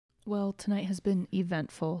Well, tonight has been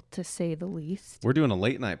eventful, to say the least. We're doing a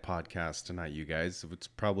late night podcast tonight, you guys. It's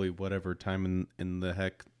probably whatever time in the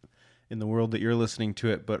heck in the world that you're listening to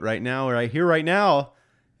it. But right now, right now,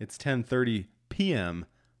 it's 10:30 p.m.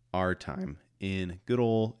 our time in good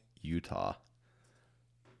old Utah.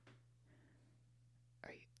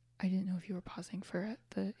 I didn't know if you were pausing for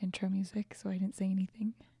the intro music, so I didn't say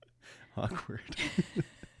anything. Awkward.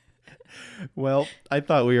 Well, I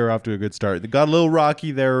thought we were off to a good start. It got a little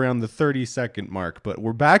rocky there around the 30-second mark, but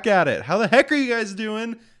we're back at it. How the heck are you guys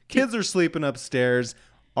doing? Kids are sleeping upstairs.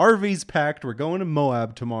 RV's packed. We're going to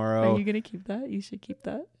Moab tomorrow. Are you going to keep that? You should keep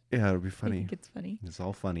that. Yeah, it'll be funny. I think it's funny. It's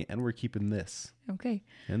all funny. And we're keeping this. Okay.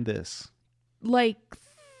 And this. Like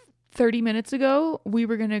 30 minutes ago, we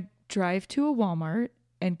were going to drive to a Walmart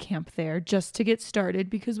and camp there just to get started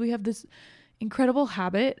because we have this incredible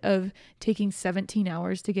habit of taking 17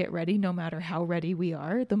 hours to get ready, no matter how ready we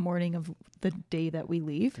are the morning of the day that we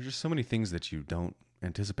leave. There's just so many things that you don't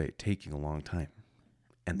anticipate taking a long time.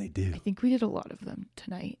 And they do. I think we did a lot of them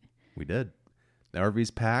tonight. We did. The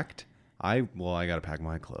RV's packed. I got to pack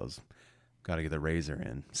my clothes. Got to get the razor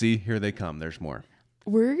in. See, here they come. There's more.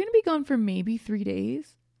 We're going to be gone for maybe 3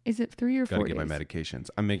 days. Is it 3 or 4 days? Got to get my medications.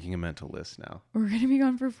 I'm making a mental list now. We're going to be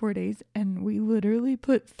gone for 4 days, and we literally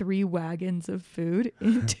put 3 wagons of food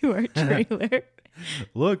into our trailer.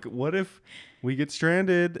 Look, what if we get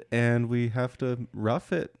stranded and we have to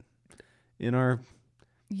rough it in our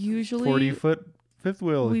usually 40-foot fifth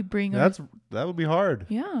wheel? We bring that would be hard.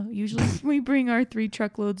 Yeah, usually we bring our 3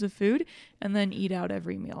 truckloads of food and then eat out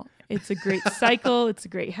every meal. It's a great cycle. It's a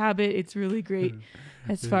great habit. It's really great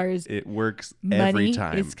as far as it works money every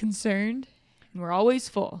time is concerned. And we're always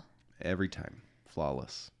full. Every time.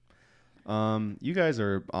 Flawless. You guys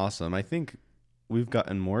are awesome. I think we've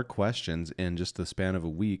gotten more questions in just the span of a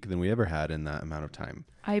week than we ever had in that amount of time.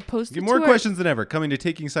 I posted get more questions than ever coming to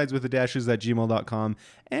takingsideswiththedashes@gmail.com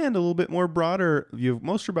and a little bit more broader view,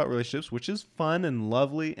 mostly about relationships, which is fun and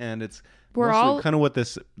lovely, and it's kind of what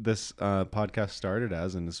this podcast started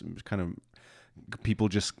as, and this kind of people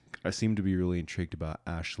just seem to be really intrigued about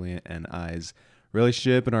Ashley and I's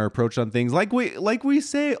relationship and our approach on things. Like we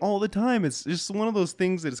say all the time, it's just one of those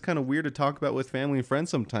things that it's kind of weird to talk about with family and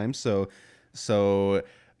friends sometimes. So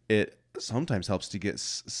it sometimes helps to get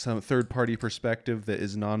some third-party perspective that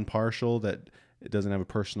is non-partial, that it doesn't have a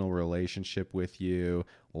personal relationship with you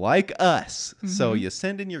like us. Mm-hmm. So you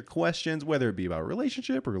send in your questions, whether it be about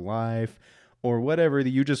relationship or life or whatever that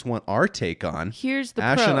you just want our take on. Here's the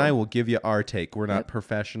Ash pro. and I will give you our take. We're not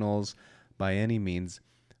professionals by any means,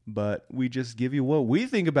 but we just give you what we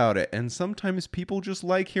think about it. And sometimes people just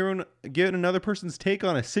like getting another person's take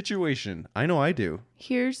on a situation. I know I do.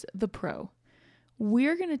 Here's the pro.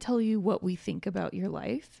 We're going to tell you what we think about your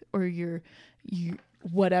life or your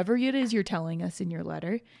whatever it is you're telling us in your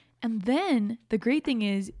letter. And then the great thing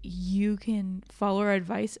is you can follow our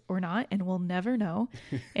advice or not, and we'll never know.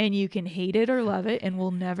 And you can hate it or love it, and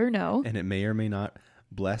we'll never know. And it may or may not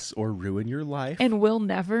bless or ruin your life. And we'll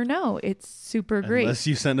never know. It's super great. Unless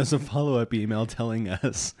you send us a follow-up email telling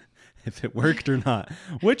us if it worked or not,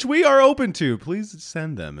 which we are open to. Please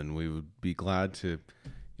send them, and we would be glad to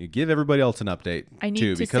give everybody else an update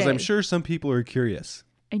too, because I'm sure some people are curious.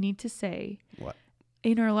 I need to say, what?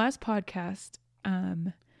 In our last podcast,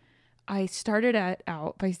 I started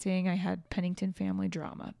out by saying I had Pennington family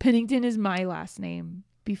drama. Pennington is my last name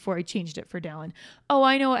before I changed it for Dallin. Oh,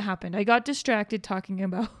 I know what happened. I got distracted talking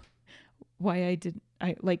about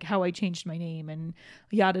how I changed my name and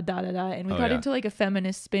yada da da da, and we got into like a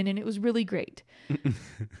feminist spin, and it was really great.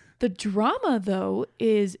 The drama, though,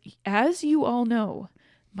 is, as you all know,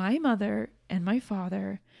 my mother and my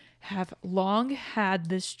father have long had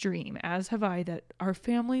this dream, as have I, that our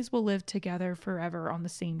families will live together forever on the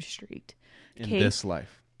same street. In this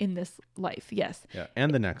life. In this life, yes. Yeah,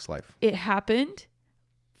 and the next life. It happened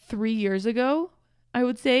 3 years ago, I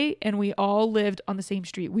would say, and we all lived on the same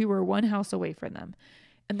street. We were one house away from them.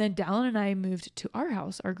 And then Dallin and I moved to our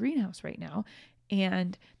house, our greenhouse right now,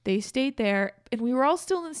 and they stayed there, and we were all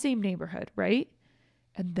still in the same neighborhood, right?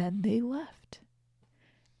 And then they left.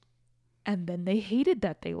 And then they hated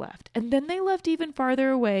that they left. And then they left even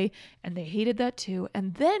farther away, and they hated that too.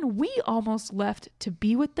 And then we almost left to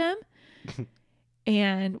be with them.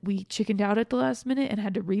 And we chickened out at the last minute and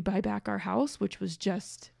had to rebuy back our house, which was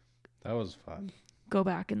just... That was fun. Go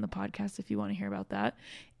back in the podcast if you want to hear about that.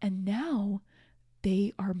 And now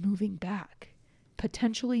they are moving back.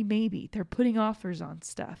 Potentially, maybe. They're putting offers on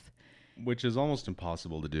stuff. Which is almost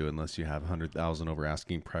impossible to do unless you have $100,000 over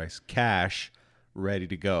asking price cash ready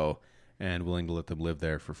to go and willing to let them live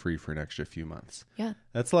there for free for an extra few months. Yeah.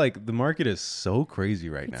 That's like, the market is so crazy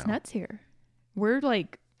right now. It's nuts here. We're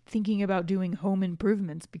like thinking about doing home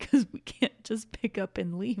improvements because we can't just pick up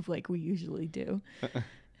and leave like we usually do.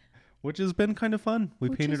 Which has been kind of fun. We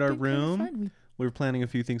painted our room. We're planning a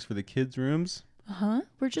few things for the kids' rooms.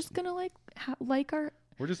 We're just gonna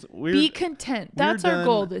We're be content. That's our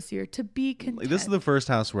goal this year, to be content. This is the first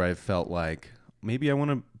house where I felt like maybe I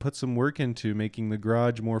want to put some work into making the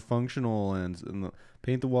garage more functional and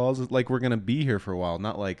paint the walls. Like we're gonna be here for a while,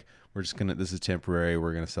 not like we're just gonna. This is temporary.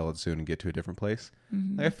 We're gonna sell it soon and get to a different place.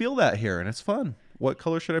 Mm-hmm. Like, I feel that here, and it's fun. What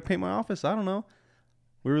color should I paint my office? I don't know.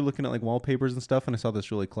 We were looking at like wallpapers and stuff, and I saw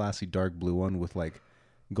this really classy dark blue one with like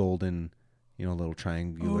golden, little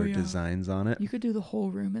triangular designs on it. You could do the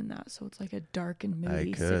whole room in that, so it's like a dark and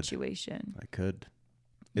moody situation. I could.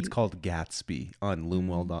 It's called Gatsby on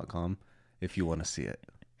Loomwell.com if you want to see it.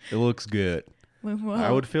 It looks good. Loomwell.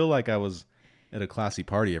 I would feel like I was at a classy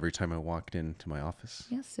party every time I walked into my office.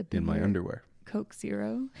 Yes, in my underwear. Coke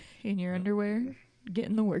Zero in your underwear,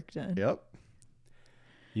 getting the work done. Yep.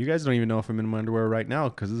 You guys don't even know if I'm in my underwear right now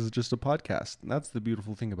because this is just a podcast. That's the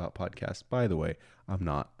beautiful thing about podcasts. By the way, I'm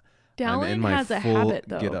not. Dallin I'm in my has a full habit,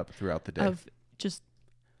 though, get up throughout the day of just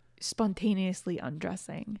spontaneously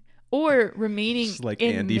undressing or remaining just like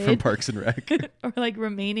Andy from Parks and Rec. Or like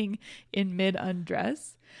remaining in mid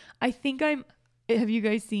undress. I think have you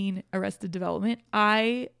guys seen Arrested Development?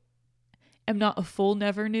 I am not a full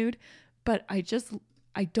never nude, but I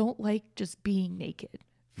don't like just being naked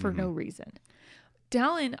for no reason.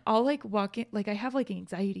 Dallin, I'll like walk in, like I have like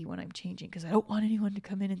anxiety when I'm changing because I don't want anyone to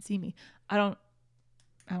come in and see me. I don't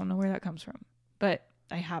know where that comes from, but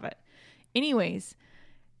I have it. Anyways,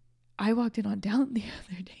 I walked in on Dallin the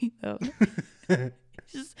other day though.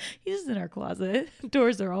 he's just in our closet.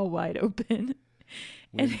 Doors are all wide open.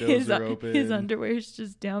 Windows are open. His underwear is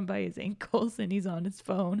just down by his ankles and he's on his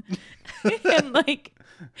phone. And like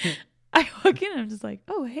I walk in and I'm just like,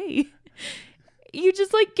 oh hey. You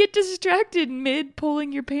just like get distracted mid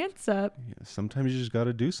pulling your pants up. Yeah, sometimes you just got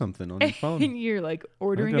to do something on your phone. And you're like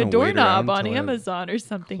ordering a doorknob on Amazon or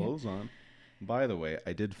something. Clothes on. By the way,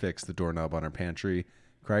 I did fix the doorknob on our pantry.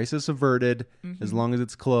 Crisis averted. Mm-hmm. As long as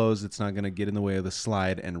it's closed, it's not going to get in the way of the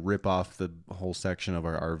slide and rip off the whole section of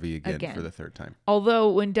our RV again. For the third time.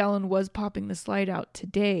 Although when Dallin was popping the slide out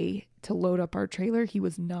today to load up our trailer, he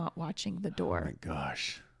was not watching the door. Oh my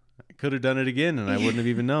gosh. I could have done it again and I wouldn't have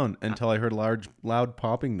even known until I heard loud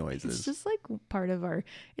popping noises. It's just like part of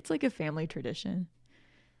it's like a family tradition.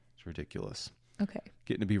 It's ridiculous. Okay.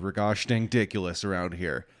 Getting to be gosh dang ridiculous around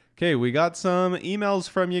here. Okay, we got some emails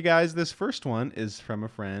from you guys. This first one is from a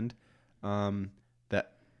friend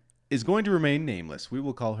that is going to remain nameless. We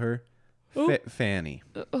will call her Fanny.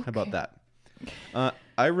 Okay. How about that?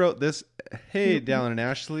 I wrote this. Hey, Dallin and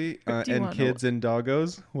Ashley and kids and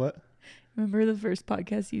doggos. What? Remember the first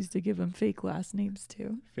podcast used to give them fake last names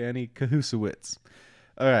too? Fanny Kahusowitz.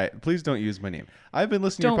 All right, please don't use my name. I've been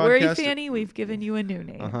listening to your podcast. Don't worry, Fanny. We've given you a new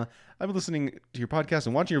name. I've been listening to your podcast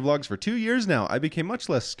and watching your vlogs for 2 years now. I became much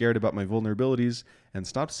less scared about my vulnerabilities and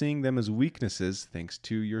stopped seeing them as weaknesses thanks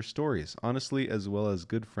to your stories, honestly, as well as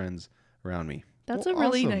good friends around me. That's a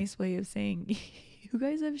really nice way of saying you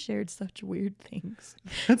guys have shared such weird things.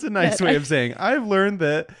 That's a nice way of saying I've learned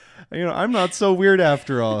that, I'm not so weird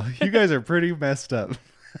after all. You guys are pretty messed up.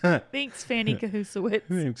 Thanks, Fanny Kahusowitz.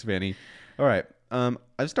 Thanks, Fanny. All right.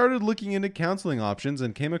 I've started looking into counseling options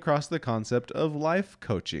and came across the concept of life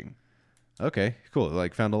coaching. Okay, cool.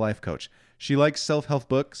 Like found a life coach. She likes self-help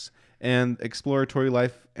books and the exploratory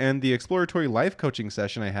life coaching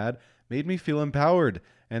session I had made me feel empowered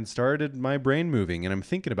and started my brain moving. And I'm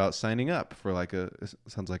thinking about signing up for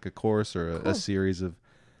sounds like a course or a series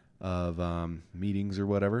of meetings or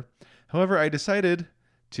whatever. However, I decided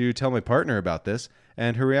to tell my partner about this,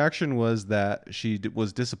 and her reaction was that she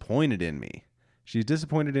was disappointed in me. She's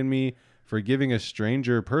disappointed in me for giving a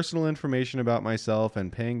stranger personal information about myself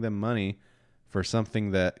and paying them money for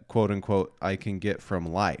something that, quote unquote, I can get from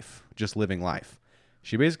life, just living life.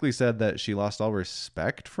 She basically said that she lost all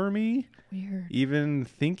respect for me. Weird. Even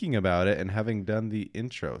thinking about it and having done the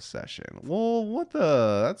intro session. Well,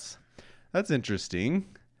 that's interesting.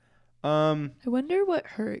 I wonder what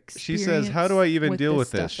her experience. She says, how do I even deal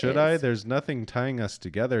with this? Should I? Is. There's nothing tying us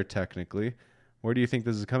together technically. Where do you think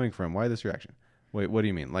this is coming from? Why this reaction? Wait, what do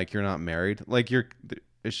you mean? Like you're not married? Like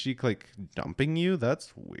is she like dumping you?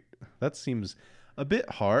 That's weird. That seems a bit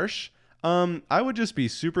harsh. I would just be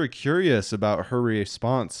super curious about her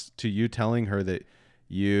response to you telling her that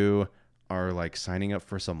you are like signing up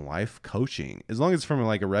for some life coaching. As long as it's from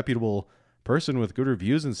like a reputable person with good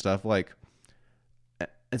reviews and stuff, like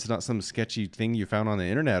it's not some sketchy thing you found on the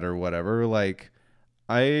internet or whatever. Like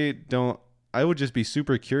I don't I would just be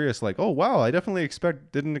super curious, like, oh wow, I definitely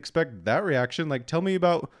didn't expect that reaction. Like, tell me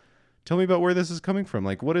about where this is coming from.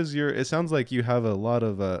 Like, what is it sounds like you have a lot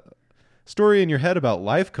of story in your head about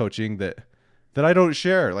life coaching that I don't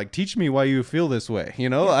share. Like, teach me why you feel this way. You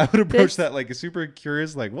know, I would approach that like super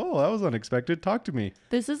curious, like, whoa, that was unexpected. Talk to me.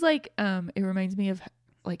 This is like, it reminds me of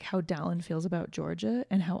like how Dallin feels about Georgia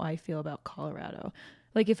and how I feel about Colorado.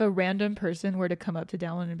 Like, if a random person were to come up to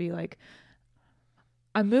Dallin and be like,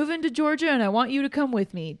 I'm moving to Georgia and I want you to come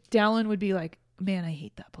with me, Dallin would be like, man, I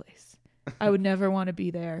hate that place. I would never want to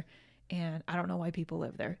be there. And I don't know why people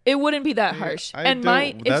live there. It wouldn't be that harsh.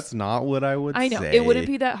 That's not what I would say. I know. It wouldn't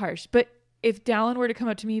be that harsh. But if Dallin were to come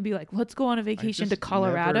up to me and be like, let's go on a vacation to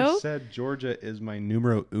Colorado. I never said Georgia is my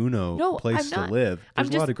numero uno place to live. There's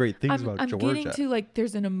a lot of great things about Georgia. I'm getting to like,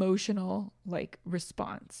 there's an emotional like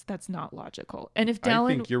response that's not logical. And if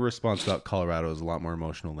Dallin... I think your response about Colorado is a lot more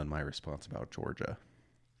emotional than my response about Georgia.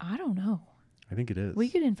 I don't know. I think it is. We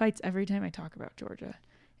get in fights every time I talk about Georgia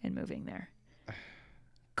and moving there.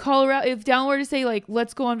 Colorado, if Dallin were to say like,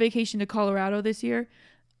 let's go on vacation to Colorado this year,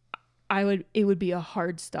 it would be a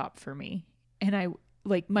hard stop for me. And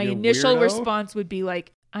my initial response would be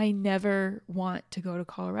like, I never want to go to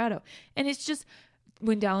Colorado. And it's just,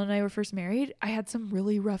 when Dallin and I were first married, I had some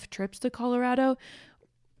really rough trips to Colorado.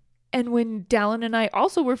 And when Dallin and I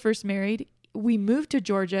also were first married, we moved to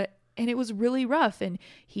Georgia and it was really rough. And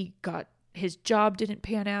his job didn't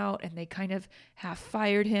pan out and they kind of half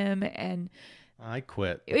fired him, and I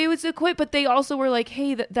quit. It was a quit, but they also were like,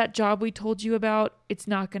 hey, that job we told you about, it's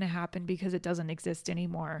not going to happen because it doesn't exist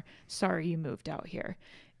anymore. Sorry, you moved out here.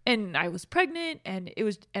 And I was pregnant and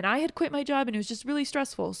I had quit my job and it was just really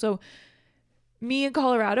stressful. So me in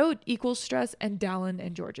Colorado equals stress and Dallin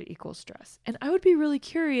and Georgia equals stress. And I would be really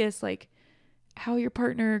curious, like, how your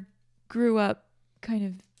partner grew up, kind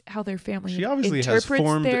of how their family interprets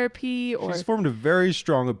therapy. She's formed a very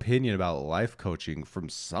strong opinion about life coaching from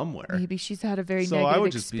somewhere. Maybe she's had a very negative experience. So I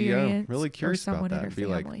would just be really curious about that. And be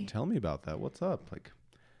like, tell me about that. What's up? Like,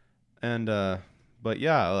 and but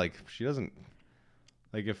yeah, like she doesn't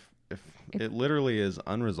like if it literally is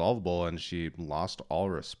unresolvable and she lost all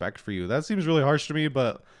respect for you. That seems really harsh to me.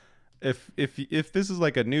 But if this is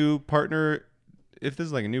like a new partner,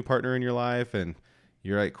 in your life and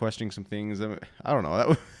you're like questioning some things, I don't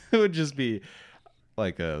know. It would just be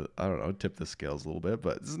like tip the scales a little bit,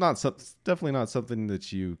 but it's definitely not something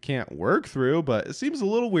that you can't work through, but it seems a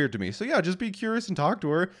little weird to me. So yeah, just be curious and talk to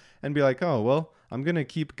her and be like, oh, well, I'm going to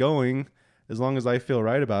keep going as long as I feel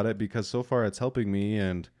right about it because so far it's helping me.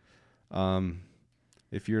 And,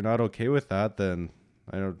 if you're not okay with that, then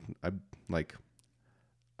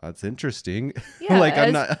that's interesting. Yeah, like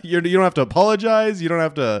you don't have to apologize. You don't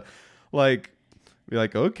have to be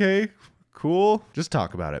like, okay, cool. Just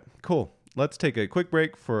talk about it. Cool. Let's take a quick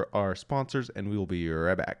break for our sponsors and we will be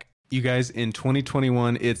right back. You guys, in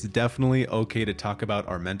 2021, it's definitely okay to talk about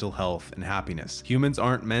our mental health and happiness. Humans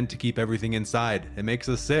aren't meant to keep everything inside. It makes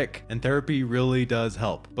us sick, and therapy really does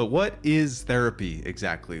help. But what is therapy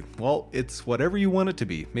exactly? Well, it's whatever you want it to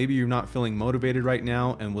be. Maybe you're not feeling motivated right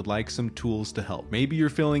now and would like some tools to help. Maybe you're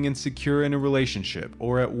feeling insecure in a relationship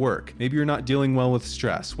or at work. Maybe you're not dealing well with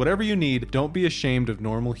stress. Whatever you need, don't be ashamed of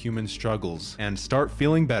normal human struggles and start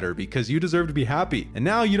feeling better because you deserve to be happy. And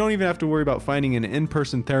now you don't even have to worry about finding an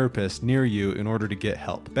in-person therapist near you in order to get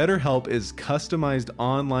help. BetterHelp is customized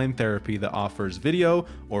online therapy that offers video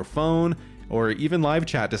or phone or even live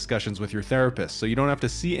chat discussions with your therapist, so you don't have to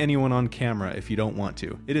see anyone on camera if you don't want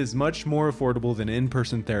to. It is much more affordable than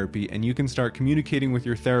in-person therapy, and you can start communicating with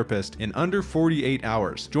your therapist in under 48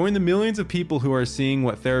 hours. Join the millions of people who are seeing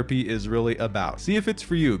what therapy is really about. See if it's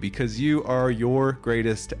for you, because you are your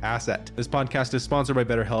greatest asset. This podcast is sponsored by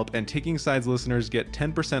BetterHelp, and Taking Sides listeners get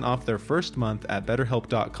 10% off their first month at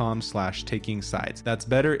betterhelp.com/takingsides. That's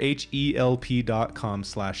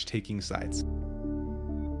betterhelp.com/takingsides.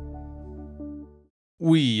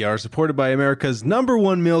 We are supported by America's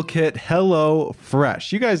 #1 meal kit,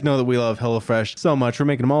 HelloFresh. You guys know that we love HelloFresh so much. We're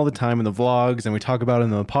making them all the time in the vlogs, and we talk about it in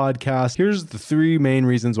the podcast. Here's the 3 main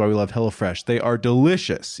reasons why we love HelloFresh. They are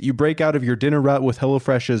delicious. You break out of your dinner rut with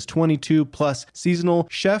HelloFresh's 22 plus seasonal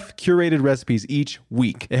chef-curated recipes each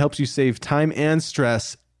week. It helps you save time and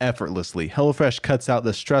stress effortlessly. HelloFresh cuts out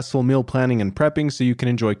the stressful meal planning and prepping so you can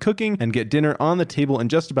enjoy cooking and get dinner on the table in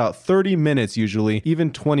just about 30 minutes usually, even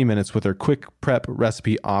 20 minutes with their quick prep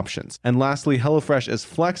recipe options. And lastly, HelloFresh is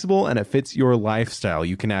flexible and it fits your lifestyle.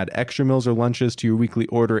 You can add extra meals or lunches to your weekly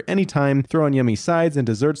order anytime, throw in yummy sides and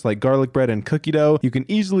desserts like garlic bread and cookie dough. You can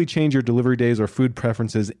easily change your delivery days or food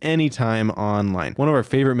preferences anytime online. One of our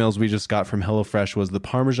favorite meals we just got from HelloFresh was the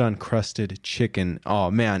Parmesan crusted chicken. Oh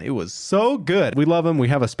man, it was so good. We love them. We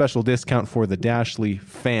have a special discount for the Dashley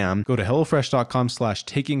fam. Go to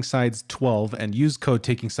HelloFresh.com/TakingSides12 and use code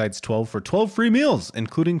TakingSides12 for 12 free meals,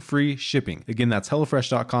 including free shipping. Again, that's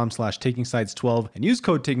HelloFresh.com/TakingSides12 and use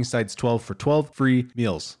code TakingSides12 for 12 free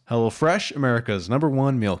meals. HelloFresh, America's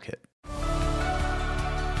 #1 meal kit.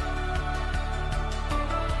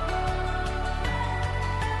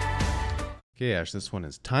 Okay, Ash, this one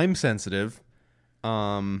is time sensitive.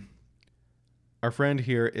 Our friend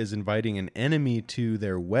here is inviting an enemy to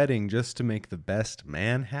their wedding just to make the best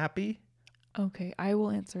man happy. Okay, I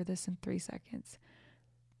will answer this in 3 seconds.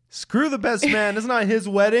 Screw the best man. It's not his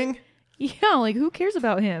wedding. Yeah, like who cares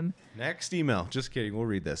about him? Next email. Just kidding. We'll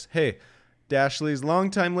read this. Hey, Dashley's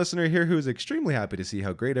longtime listener here who is extremely happy to see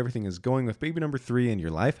how great everything is going with baby number 3 and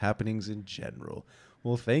your life happenings in general.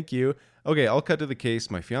 Well, thank you. Okay, I'll cut to the case.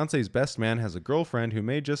 My fiance's best man has a girlfriend who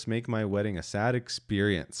may just make my wedding a sad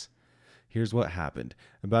experience. Here's what happened.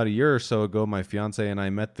 About a year or so ago, my fiance and I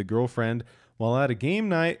met the girlfriend while at a game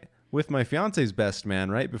night with my fiance's best man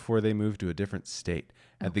right before they moved to a different state.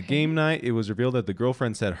 At the game night, it was revealed that the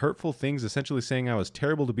girlfriend said hurtful things, essentially saying I was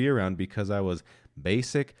terrible to be around because I was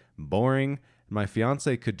basic, boring, and my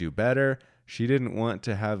fiance could do better. She didn't want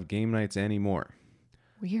to have game nights anymore.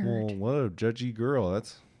 Weird. Well, what a judgy girl.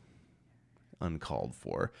 That's uncalled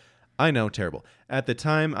for. I know, terrible. At the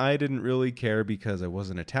time, I didn't really care because I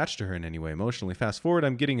wasn't attached to her in any way emotionally. Fast forward,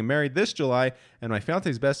 I'm getting married this July, and my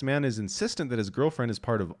fiance's best man is insistent that his girlfriend is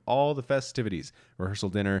part of all the festivities, rehearsal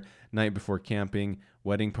dinner, night before camping,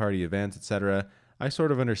 wedding party events, etc. I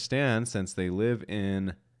sort of understand since they live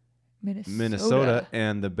in Minnesota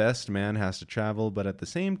and the best man has to travel, but at the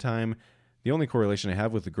same time, the only correlation I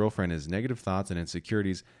have with the girlfriend is negative thoughts and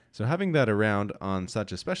insecurities, so having that around on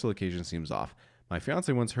such a special occasion seems off. My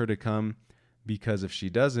fiance wants her to come because if she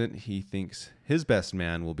doesn't, he thinks his best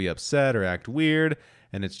man will be upset or act weird,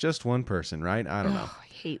 and it's just one person, right? I don't know. I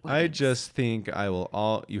hate weddings. I just think I will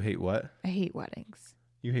all... You hate what? I hate weddings.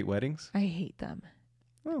 You hate weddings? I hate them.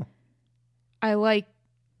 Oh. I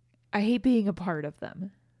hate being a part of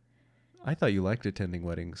them. I thought you liked attending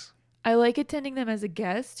weddings. I like attending them as a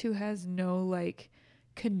guest who has no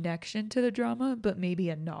connection to the drama, but maybe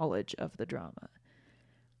a knowledge of the drama.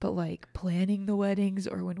 But planning the weddings,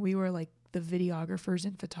 or when we were the videographers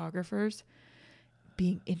and photographers,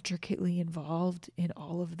 being intricately involved in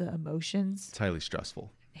all of the emotions. It's highly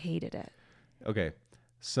stressful. Hated it. Okay.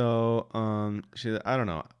 So, I don't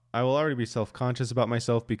know. I will already be self-conscious about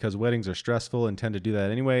myself because weddings are stressful and tend to do that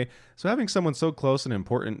anyway. So having someone so close and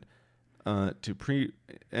important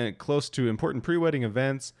close to important pre-wedding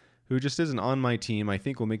events who just isn't on my team, I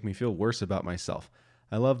think will make me feel worse about myself.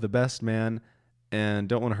 I love the best man and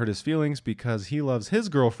don't want to hurt his feelings because he loves his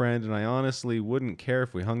girlfriend, and I honestly wouldn't care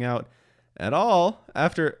if we hung out at all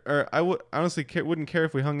wouldn't care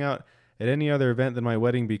if we hung out at any other event than my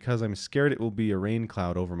wedding because I'm scared it will be a rain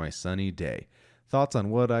cloud over my sunny day. Thoughts on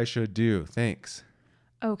what I should do? Thanks.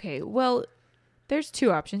 Okay, well, there's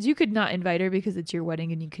 2 options. You could not invite her because it's your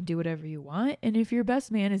wedding and you can do whatever you want. And if your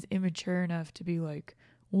best man is immature enough to be like,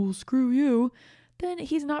 well, screw you, then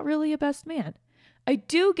he's not really a best man. I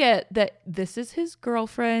do get that this is his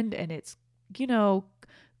girlfriend and it's,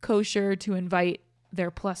 kosher to invite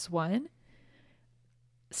their +1.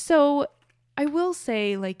 So I will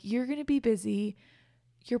say, you're going to be busy.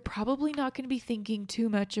 You're probably not going to be thinking too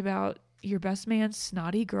much about your best man's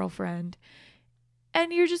snotty girlfriend.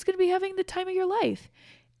 And you're just going to be having the time of your life.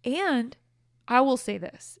 And I will say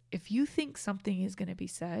this. If you think something is going to be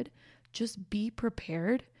said, just be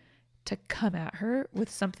prepared to come at her with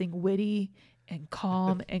something witty and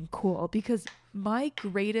calm and cool. Because my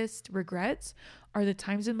greatest regrets are the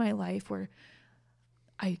times in my life where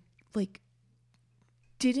I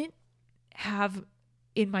didn't have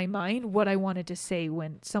in my mind what I wanted to say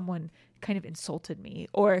when someone kind of insulted me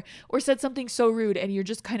or said something so rude and you're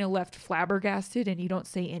just kind of left flabbergasted and you don't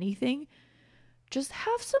say anything. Just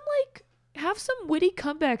have some witty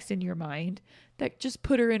comebacks in your mind that just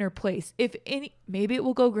put her in her place. Maybe it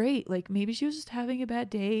will go great. Maybe she was just having a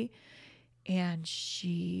bad day and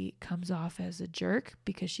she comes off as a jerk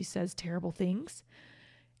because she says terrible things.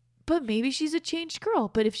 But maybe she's a changed girl.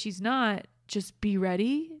 But if she's not, just be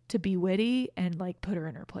ready to be witty and put her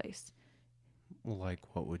in her place.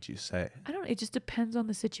 What would you say? It just depends on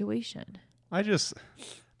the situation.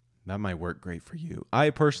 That might work great for you. I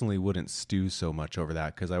personally wouldn't stew so much over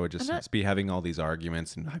that because I would just be having all these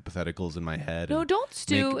arguments and hypotheticals in my head. No, don't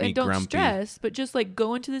stew and don't stress, but just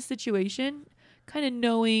go into the situation kind of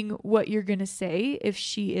knowing what you're going to say if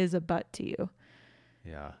she is a butt to you.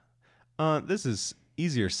 Yeah. This is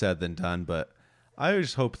easier said than done, but I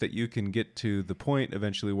just hope that you can get to the point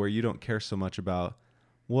eventually where you don't care so much about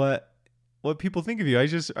what what people think of you. I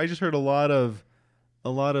just heard a lot of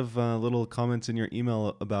little comments in your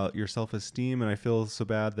email about your self-esteem, and I feel so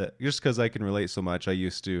bad that just because I can relate so much. I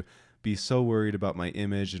used to be so worried about my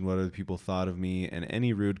image and what other people thought of me, and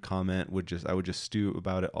any rude comment I would just stew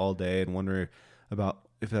about it all day and wonder about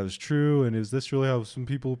if that was true and is this really how some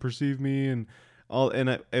people perceive me and all.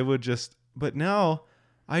 And it would just, but now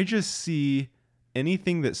I just see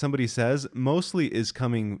anything that somebody says mostly is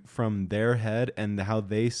coming from their head and how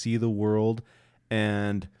they see the world,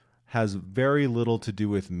 and has very little to do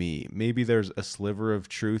with me. Maybe there's a sliver of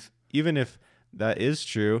truth. Even if that is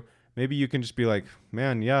true, maybe you can just be like,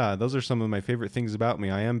 man, yeah, those are some of my favorite things about me.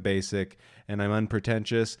 I am basic and I'm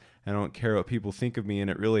unpretentious and I don't care what people think of me, and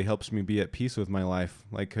it really helps me be at peace with my life.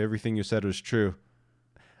 Like, everything you said was true.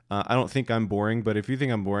 I don't think I'm boring, but if you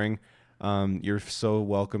think I'm boring, you're so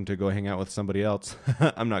welcome to go hang out with somebody else.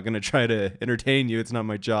 I'm not going to try to entertain you. It's not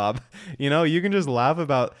my job. You can just laugh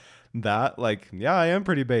about that. Like, yeah, I am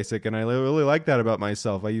pretty basic, and I really like that about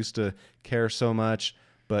myself. I used to care so much,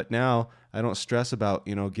 but now I don't stress about,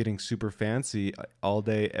 getting super fancy all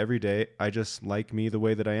day, every day. I just like me the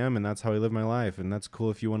way that I am, and that's how I live my life. And that's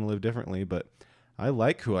cool if you want to live differently, but I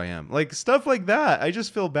like who I am. Like, stuff like that. I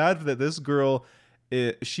just feel bad that this girl,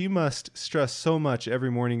 she must stress so much every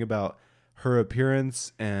morning about her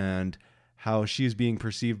appearance and how she's being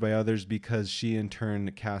perceived by others, because she in turn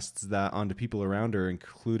casts that onto people around her,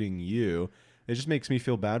 including you. It just makes me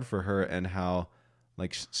feel bad for her, and how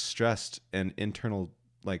like stressed and internal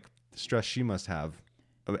like stress she must have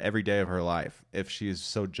every day of her life. If she is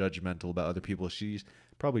so judgmental about other people, she's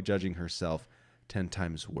probably judging herself 10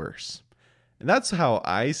 times worse. And that's how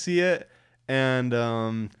I see it. And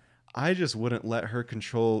I just wouldn't let her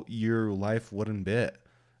control your life one bit.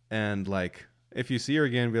 And like, if you see her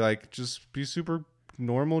again, be like, just be super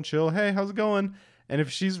normal, chill. Hey, how's it going? And if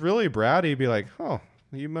she's really bratty, be like, oh,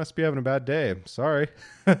 you must be having a bad day. I'm sorry.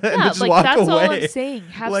 And yeah, just walk that's away. all I'm saying.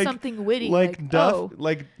 Have something witty, like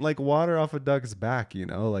water off a duck's back.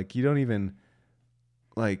 Like, you don't even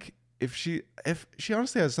like, if she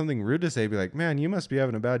honestly has something rude to say, be like, man, you must be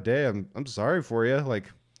having a bad day. I'm sorry for you.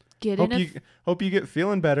 Like, hope you get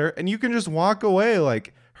feeling better, and you can just walk away.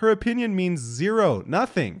 Like, her opinion means zero,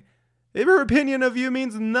 nothing. If her opinion of you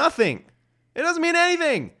means nothing, it doesn't mean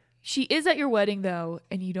anything. She is at your wedding though,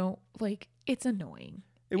 and you don't like. It's annoying.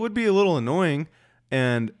 It would be a little annoying,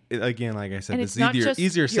 and again, like I said, it's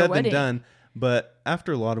easier said than done. But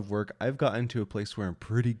after a lot of work, I've gotten to a place where I'm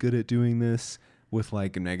pretty good at doing this with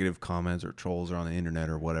like negative comments or trolls or on the internet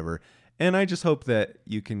or whatever. And I just hope that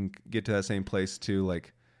you can get to that same place too,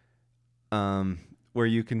 like, where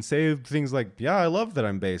you can say things like, yeah, I love that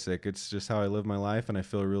I'm basic. It's just how I live my life, and I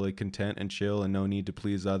feel really content and chill and no need to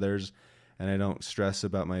please others. And I don't stress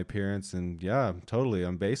about my appearance. And yeah, totally,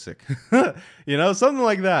 I'm basic. Something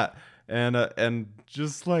like that. And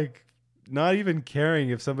just like not even caring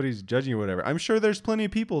if somebody's judging you or whatever. I'm sure there's plenty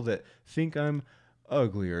of people that think I'm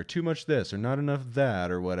ugly or too much this or not enough that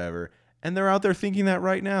or whatever. And they're out there thinking that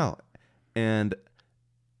right now. And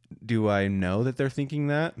do I know that they're thinking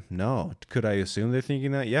that? No. Could I assume they're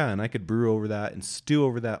thinking that? Yeah. And I could brew over that and stew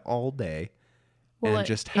over that all day. Well, and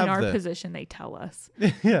just have in our position, they tell us.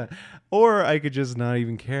 Yeah. Or I could just not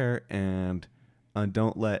even care and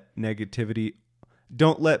don't let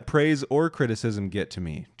praise or criticism get to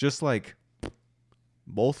me. Just like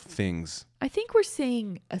both things. I think we're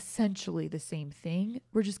saying essentially the same thing.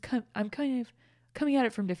 We're just I'm kind of coming at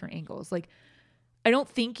it from different angles. Like, I don't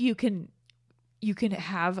think you can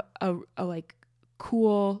have a like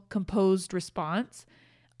cool, composed response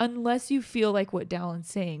unless you feel like what Dallin's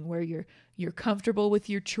saying, where you're comfortable with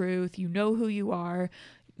your truth, you know who you are.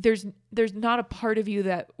 There's not a part of you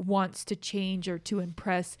that wants to change or to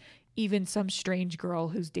impress even some strange girl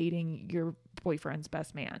who's dating your boyfriend's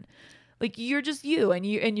best man. Like, you're just you, and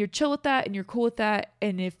you're chill with that, and you're cool with that.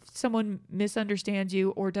 And if someone misunderstands you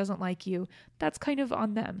or doesn't like you, that's kind of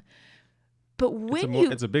on them. But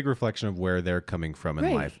it's a big reflection of where they're coming from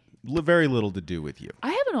in life. Very little to do with you.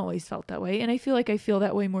 I haven't always felt that way, and I feel like I feel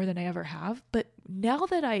that way more than I ever have. But now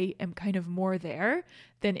that I am kind of more there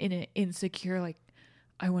than in an insecure, like,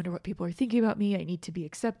 I wonder what people are thinking about me. I need to be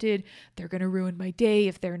accepted. They're going to ruin my day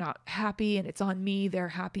if they're not happy, and it's on me, their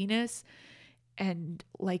happiness. And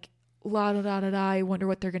like, la da da da da, I wonder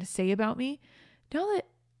what they're going to say about me. Now that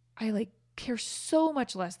I like care so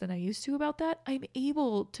much less than I used to about that, I'm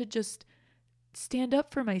able to just stand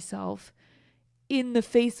up for myself in the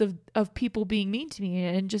face of people being mean to me,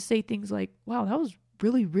 and just say things like, wow, that was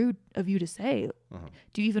really rude of you to say.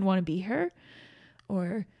 Do you even want to be here?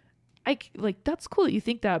 Or that's cool that you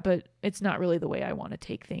think that, but it's not really the way I want to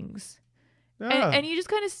take things. Yeah. And you just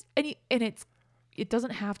kind of, and it's it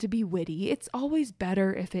doesn't have to be witty. It's always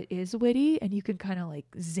better if it is witty and you can kind of like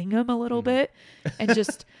zing them a little bit and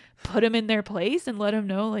just put them in their place and let them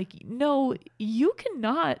know like, no, you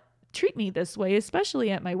cannot treat me this way,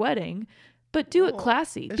 especially at my wedding, but do it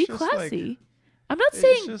classy. Be classy. Like, I'm not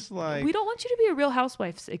saying we don't want you to be a Real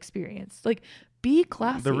Housewives experience. Like, be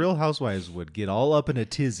classy. The Real Housewives would get all up in a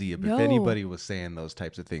tizzy if anybody was saying those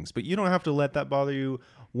types of things. But you don't have to let that bother you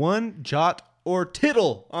one jot or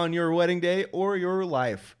tittle on your wedding day or your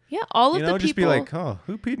life. Yeah, all of the people. Just be like, oh,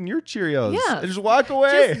 who peed in your Cheerios? Yeah. And just walk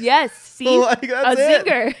away. See? Like, that's a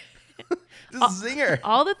zinger. Just zinger.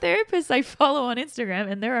 All the therapists I follow on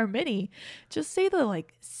Instagram, and there are many, just say the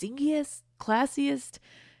like zingiest, classiest,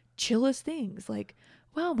 chillest things. Like,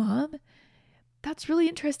 wow, Mom, that's really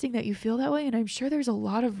interesting that you feel that way. And I'm sure there's a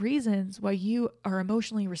lot of reasons why you are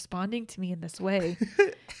emotionally responding to me in this way.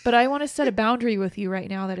 But I want to set a boundary with you right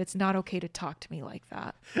now that it's not okay to talk to me like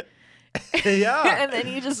that. Yeah. And then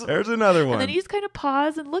you just... There's another one. And then you just kind of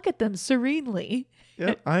pause and look at them serenely.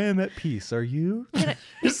 Yeah, I am at peace. Are you?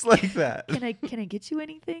 Just like that. Can I get you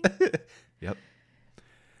anything? Yep.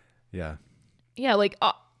 Yeah. Yeah, like...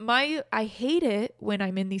 I hate it when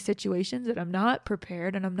I'm in these situations and I'm not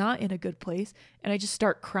prepared and I'm not in a good place and I just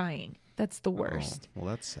start crying. That's the worst. Oh, well,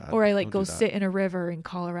 that's sad. Or I like go sit in a river in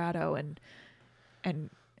Colorado and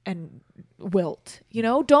wilt. You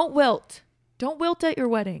know, don't wilt. Don't wilt at your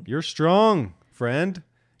wedding. You're strong, friend.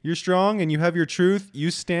 You're strong and you have your truth. You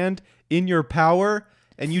stand in your power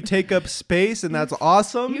and you take up space, and that's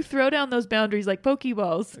awesome. You throw down those boundaries like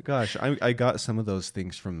Pokeballs. Gosh, I got some of those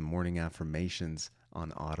things from the morning affirmations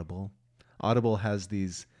on Audible. Audible has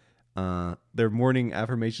these their morning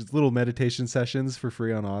affirmations, little meditation sessions for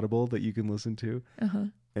free on Audible that you can listen to.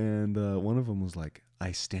 And one of them was like,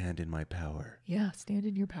 I stand in my power. Yeah, stand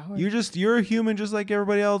in your power. You're a human just like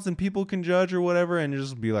everybody else, and people can judge or whatever, and you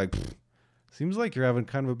just be like, seems like you're having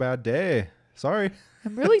kind of a bad day. Sorry.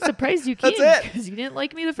 I'm really surprised you came because you didn't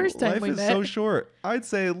like me the first time we met. Life is so short. I'd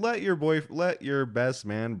say let your best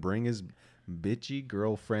man bring his bitchy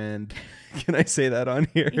girlfriend. Can I say that on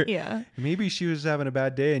here? Yeah. Maybe she was having a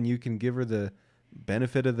bad day and you can give her the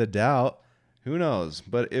benefit of the doubt. Who knows?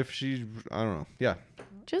 But if she, I don't know. Yeah.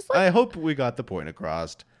 Just like, I hope we got the point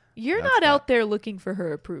across. You're not out there looking for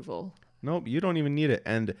her approval. Nope, you don't even need it.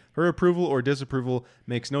 And her approval or disapproval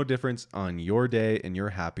makes no difference on your day and your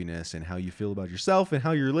happiness and how you feel about yourself and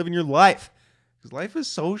how you're living your life. Because life is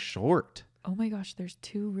so short. Oh my gosh, there's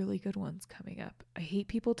 2 really good ones coming up. I hate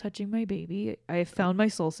people touching my baby. I have found my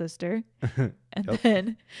soul sister. And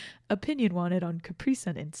then opinion wanted on Capri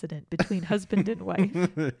Sun incident between husband and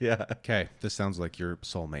wife. Yeah. Okay, this sounds like your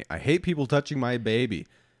soulmate. I hate people touching my baby.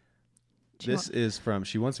 This is from,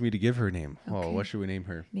 she wants me to give her a name. Okay. Oh, what should we name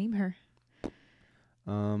her? Name her.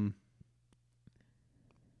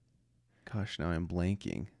 Gosh, now I'm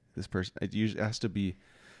blanking. This person, it usually has to be,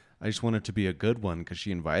 I just want it to be a good one because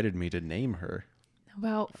she invited me to name her. How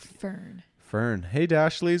about Fern? Fern. Hey,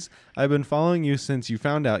 Dashleys. I've been following you since you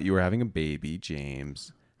found out you were having baby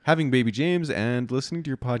James, and listening to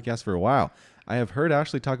your podcast for a while. I have heard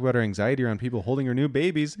Ashley talk about her anxiety around people holding her new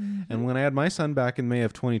babies, and when I had my son back in May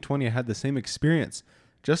of 2020, I had the same experience.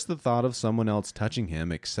 Just the thought of someone else touching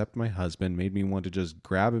him, except my husband, made me want to just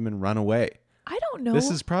grab him and run away. I don't know.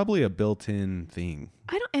 This is probably a built-in thing.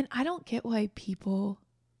 I don't get why people,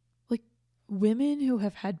 like women who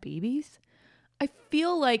have had babies, I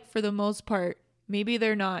feel like for the most part, maybe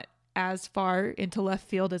they're not as far into left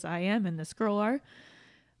field as I am and this girl are,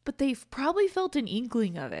 but they've probably felt an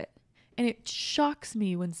inkling of it. And it shocks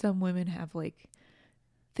me when some women have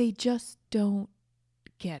they just don't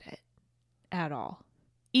get it at all.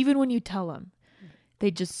 Even when you tell them, they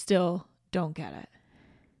just still don't get it.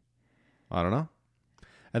 I don't know.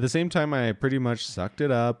 At the same time, I pretty much sucked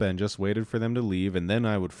it up and just waited for them to leave, and then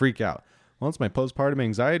I would freak out. Once my postpartum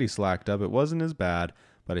anxiety slacked up, it wasn't as bad,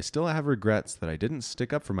 but I still have regrets that I didn't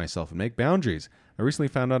stick up for myself and make boundaries. I recently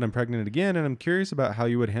found out I'm pregnant again, and I'm curious about how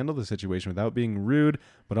you would handle the situation without being rude,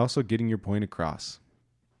 but also getting your point across.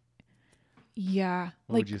 Yeah.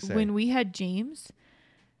 What would you say? When we had James,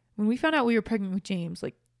 when we found out we were pregnant with James,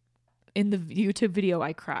 in the YouTube video,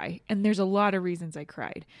 I cry. And there's a lot of reasons I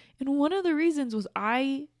cried. And one of the reasons was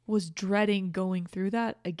I was dreading going through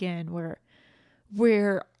that again,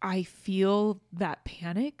 where I feel that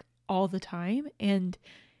panic all the time. And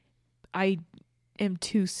I am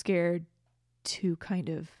too scared to kind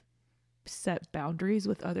of set boundaries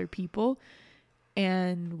with other people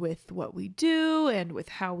and with what we do and with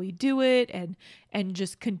how we do it and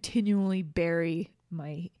just continually bury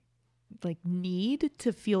my need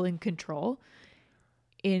to feel in control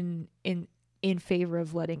in favor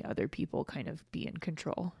of letting other people kind of be in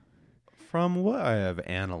control. From what I have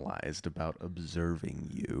analyzed about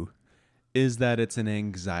observing you, is that it's an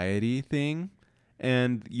anxiety thing,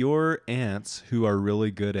 and your aunts who are really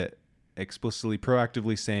good at explicitly,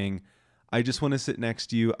 proactively saying, I just want to sit next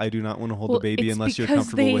to you. I do not want to hold the baby unless you're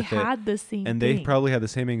comfortable with it. Had the same and thing. They probably had the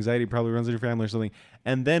same anxiety, probably runs in your family or something.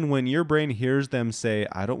 And then when your brain hears them say,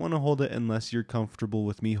 I don't want to hold it unless you're comfortable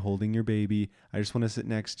with me holding your baby. I just want to sit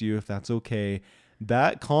next to you if that's okay.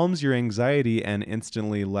 That calms your anxiety and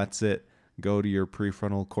instantly lets it go to your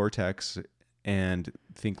prefrontal cortex and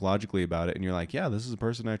think logically about it. And you're like, yeah, this is a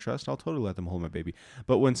person I trust. I'll totally let them hold my baby.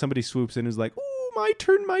 But when somebody swoops in and is like, ooh, my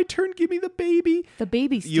turn, give me the baby. The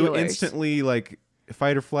baby stealers. You instantly, like,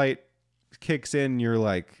 fight or flight kicks in. You're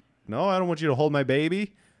like, no, I don't want you to hold my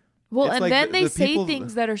baby. Well, it's and like then they say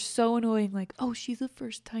things that are so annoying, like, oh, she's a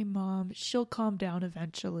first-time mom. She'll calm down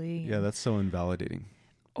eventually. Yeah, that's so invalidating.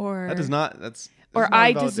 Or that does not, that's or not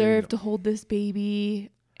I deserve to hold this baby.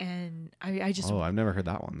 And I just... Oh, I've never heard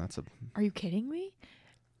that one. That's a... Are you kidding me?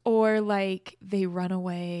 Or like they run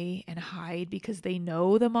away and hide because they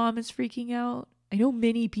know the mom is freaking out. I know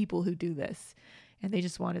many people who do this, and they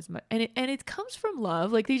just want as much, and it comes from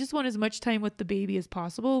love. Like they just want as much time with the baby as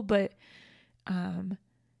possible. But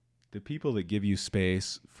the people that give you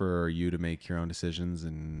space for you to make your own decisions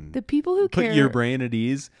and the people who put your brain at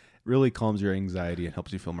ease really calms your anxiety and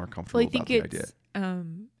helps you feel more comfortable about the idea.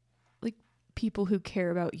 Like people who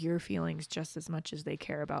care about your feelings just as much as they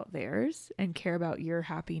care about theirs, and care about your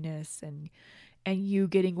happiness and you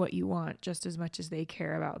getting what you want just as much as they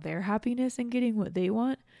care about their happiness and getting what they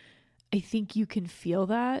want. I think you can feel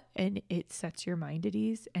that, and it sets your mind at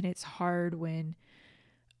ease. And it's hard when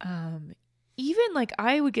even like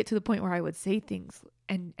I would get to the point where I would say things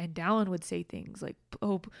and Dallin would say things like,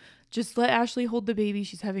 oh, just let Ashley hold the baby.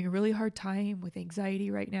 She's having a really hard time with anxiety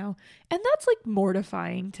right now. And that's like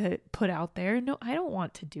mortifying to put out there. No, I don't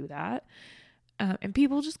want to do that. And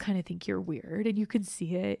people just kind of think you're weird, and you can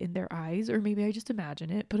see it in their eyes, or maybe I just imagine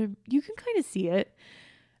it, but you can kind of see it.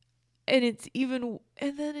 And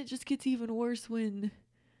then it just gets even worse when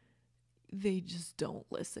they just don't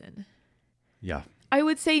listen. Yeah. I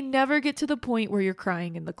would say never get to the point where you're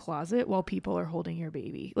crying in the closet while people are holding your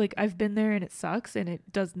baby. Like I've been there, and it sucks, and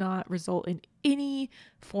it does not result in any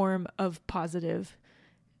form of positive.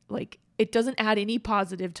 Like it doesn't add any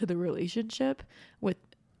positive to the relationship with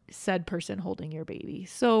said person holding your baby.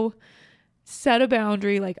 So set a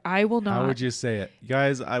boundary. Like I will not. How would you say it?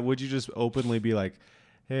 Guys, would you just openly be like,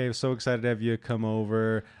 hey, I'm so excited to have you come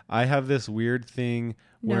over. I have this weird thing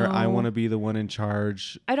where I want to be the one in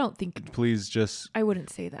charge. I don't think. Please just. I wouldn't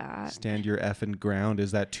say that. Stand your effing ground.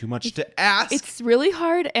 Is that too much to ask? It's really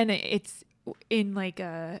hard, and it's in like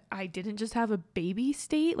I didn't just have a baby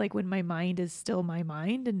state, like when my mind is still my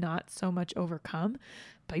mind and not so much overcome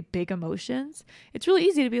by big emotions. It's really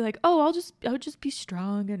easy to be like, oh, I would just be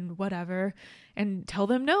strong and whatever and tell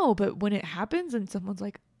them no. But when it happens and someone's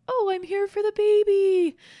like, oh, I'm here for the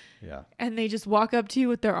baby. Yeah. And they just walk up to you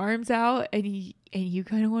with their arms out, and you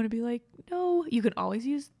kind of want to be like, no. You can always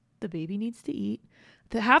use the baby needs to eat.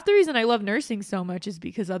 Half the reason I love nursing so much is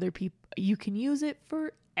because other people, you can use it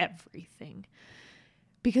for everything.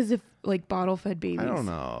 Because if like bottle fed babies. I don't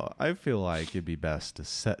know. I feel like it'd be best to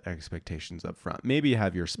set expectations up front. Maybe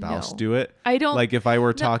have your spouse do it. I don't like if I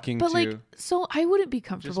were talking but to. Like, so I wouldn't be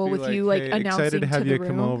comfortable with you like announcing excited to have you the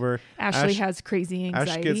come room. Over. Ashley has crazy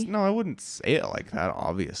anxiety. No, I wouldn't say it like that.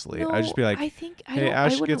 Obviously, no, I'd just be like, hey,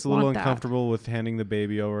 Ash gets a little uncomfortable with handing the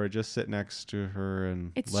baby over. Just sit next to her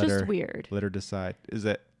and it's just weird. Let her decide. Is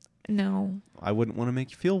it? No, I wouldn't want to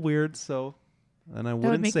make you feel weird, so then I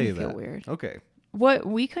wouldn't make say me feel weird. Okay. What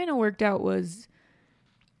we kind of worked out was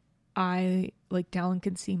Dallin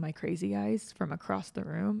could see my crazy eyes from across the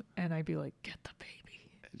room, and I'd be like, get the baby.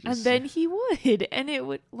 And then he would, and it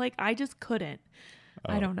would I just couldn't.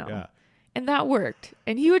 I don't know. Yeah. And that worked.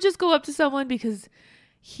 And he would just go up to someone because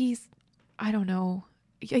I don't know.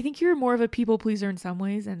 I think you're more of a people pleaser in some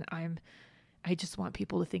ways, and I just want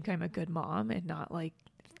people to think I'm a good mom and not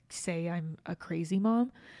say I'm a crazy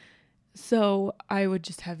mom. So I would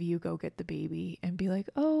just have you go get the baby and be like,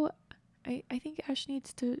 oh, I think Ash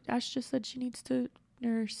just said she needs to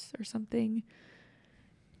nurse or something.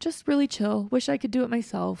 Just really chill. Wish I could do it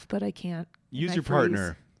myself, but I can't. Use your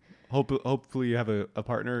partner. Hopefully you have a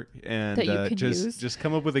partner, and that you can just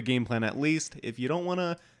come up with a game plan. At least if you don't want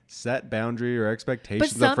to set boundary or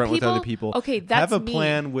expectations up front with other people, okay, that's have a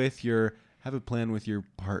plan with your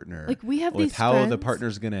partner. Like we have with these how friends, the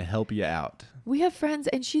partner's going to help you out. We have friends,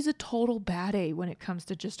 and she's a total bad A when it comes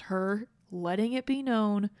to just her letting it be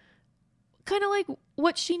known kind of like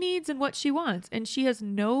what she needs and what she wants. And she has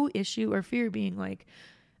no issue or fear being like,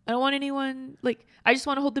 I don't want anyone, I just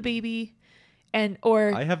want to hold the baby.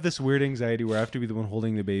 I have this weird anxiety where I have to be the one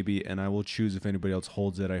holding the baby, and I will choose if anybody else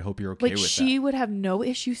holds it. I hope you're okay with that. She would have no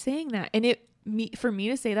issue saying that. And for me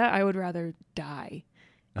to say that, I would rather die.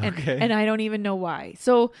 And I don't even know why.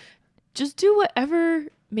 So just do whatever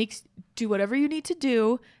you need to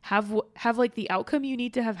do. Have like the outcome you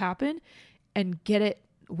need to have happen, and get it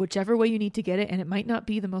whichever way you need to get it. And it might not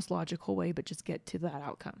be the most logical way, but just get to that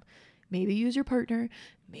outcome. Maybe use your partner.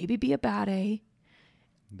 Maybe be a bad A.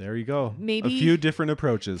 There you go. Maybe a few different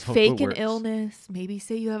approaches. Hope fake an illness. Maybe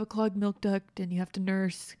say you have a clogged milk duct and you have to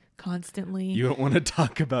nurse constantly. You don't want to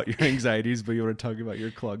talk about your anxieties, but you want to talk about your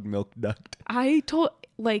clogged milk duct.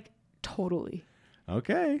 Totally.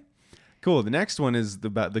 Okay. Cool. The next one is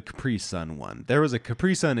about the Capri Sun one. There was a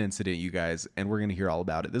Capri Sun incident, you guys, and we're going to hear all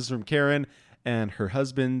about it. This is from Karen and her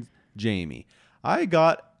husband, Jamie. I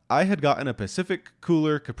had gotten a Pacific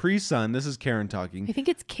Cooler Capri Sun. This is Karen talking. I think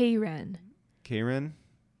it's Karen. Karen?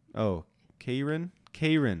 Oh, Karen.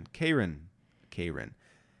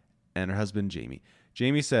 And her husband, Jamie.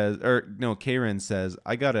 Karen says,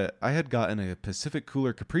 I had gotten a Pacific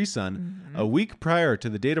Cooler Capri Sun a week prior to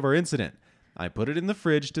the date of our incident. I put it in the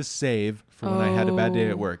fridge to save for when I had a bad day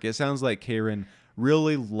at work. It sounds like Karen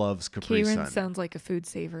really loves Capri Sun. Karen sounds like a food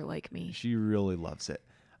saver like me. She really loves it.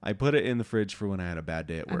 I put it in the fridge for when I had a bad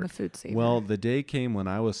day at work. I'm a food saver. Well, the day came when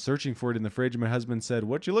I was searching for it in the fridge. My husband said,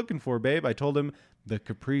 "What you looking for, babe?" I told him the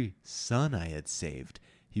Capri Sun I had saved.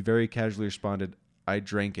 He very casually responded, "I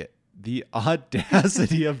drank it." The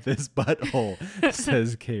audacity of this butthole,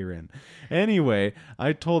 says Karen. Anyway,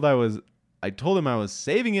 I told him I was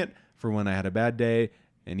saving it for when I had a bad day,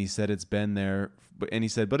 and he said it's been there. And he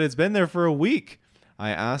said, "But it's been there for a week." I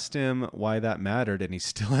asked him why that mattered, and he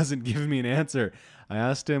still hasn't given me an answer. I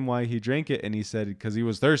asked him why he drank it, and he said because he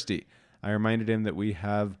was thirsty. I reminded him that we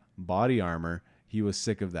have body armor. He was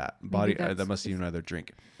sick of that. That must be another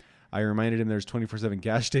drink. I reminded him there's 24/7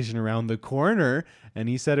 gas station around the corner, and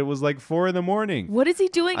he said it was like 4 a.m. What is he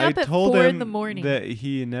doing up at 4 a.m?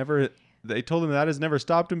 They told him that has never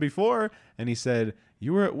stopped him before, and he said,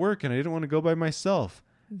 "You were at work, and I didn't want to go by myself.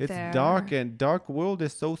 It's dark, and dark world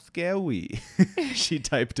is so scary." She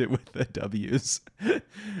typed it with the W's.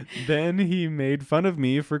 Then he made fun of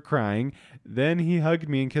me for crying. Then he hugged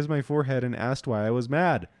me and kissed my forehead and asked why I was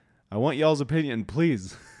mad. I want y'all's opinion,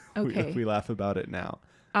 please. Okay. We laugh about it now.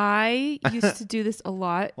 I used to do this a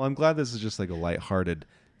lot. Well, I'm glad this is just like a lighthearted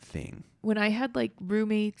thing. When I had like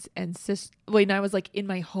roommates and when I was like in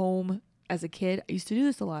my home as a kid, I used to do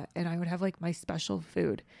this a lot, and I would have like my special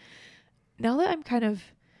food. Now that I'm kind of,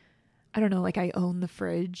 I don't know, like I own the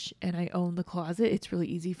fridge and I own the closet, it's really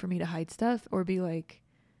easy for me to hide stuff or be like,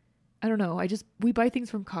 I don't know. We buy things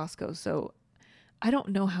from Costco. So I don't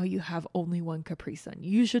know how you have only one Capri Sun.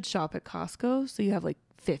 You should shop at Costco so you have like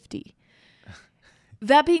 50.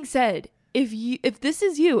 That being said, if this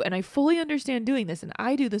is you, and I fully understand doing this, and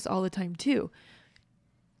I do this all the time too,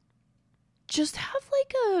 just have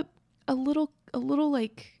like a little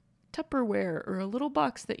like Tupperware or a little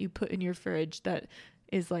box that you put in your fridge that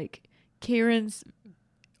is like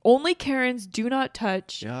only Karen's do not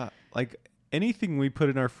touch. Yeah, like anything we put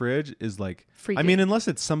in our fridge is like free. I mean, unless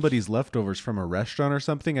it's somebody's leftovers from a restaurant or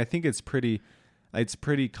something, I think it's pretty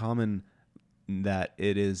common that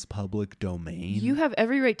it is public domain. You have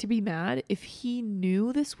every right to be mad if he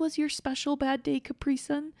knew this was your special bad day Capri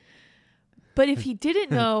Sun. But if he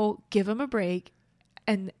didn't know, give him a break.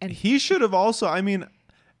 And he should have also, I mean,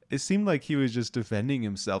 it seemed like he was just defending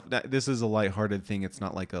himself. This is a lighthearted thing. It's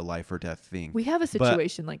not like a life or death thing. We have a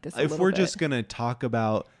situation like this. If we're just going to talk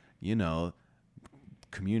about,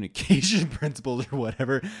 communication principles or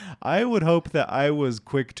whatever, I would hope that I was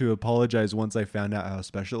quick to apologize once I found out how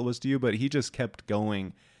special it was to you, but he just kept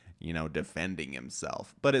going, defending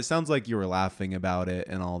himself. But it sounds like you were laughing about it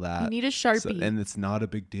and all that. You need a Sharpie. And it's not a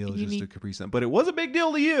big deal, just a Capri Sun. But it was a big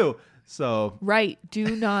deal to you. So right.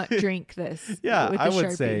 Do not drink this. Yeah, with I would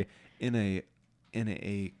Sharpie. say in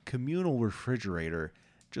a communal refrigerator,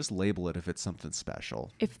 just label it if it's something special.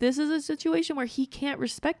 If this is a situation where he can't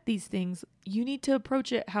respect these things, you need to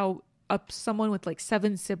approach it how someone with like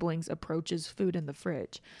 7 siblings approaches food in the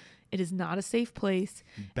fridge. It is not a safe place.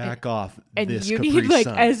 Back off. And this you Capri need like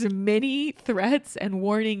Sun. as many threats and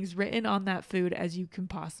warnings written on that food as you can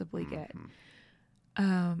possibly get.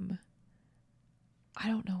 I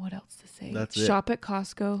don't know what else to say. That's Shop at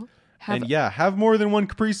Costco. Have more than one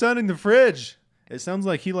Capri Sun in the fridge. It sounds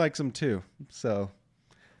like he likes them too. So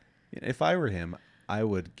if I were him, I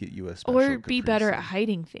would get you a special Or be Capri better Sun. at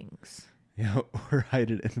hiding things. Yeah, or hide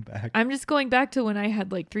it in the back. I'm just going back to when I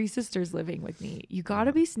had like 3 sisters living with me. You got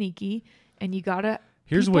to be sneaky, and you got to...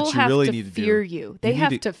 Here's what you really need to do. Fear you. They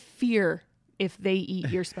have to fear if they eat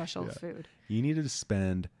your special food. You needed to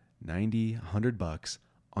spend $90, $100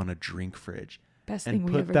 on a drink fridge. Best thing we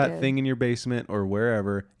ever did. And put that thing in your basement or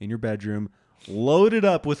wherever in your bedroom. Load it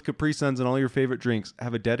up with Capri Suns and all your favorite drinks.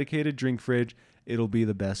 Have a dedicated drink fridge. It'll be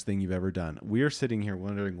the best thing you've ever done. We are sitting here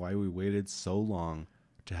wondering why we waited so long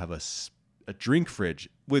to have a drink fridge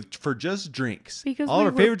for just drinks. Because all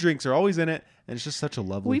our favorite drinks are always in it, and it's just such a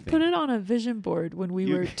lovely thing. We put it on a vision board when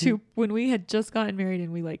we when we had just gotten married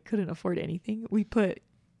and we like couldn't afford anything. We put,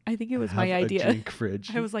 I think it was my idea. A drink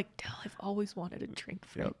fridge. I was like, I've always wanted a drink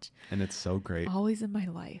fridge. Yep. And it's so great. Always in my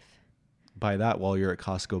life. Buy that while you're at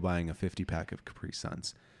Costco buying a 50-pack of Capri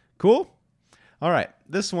Suns. Cool? All right.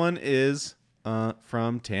 This one is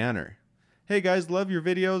from Tanner. Hey guys, love your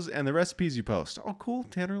videos and the recipes you post. Oh, cool.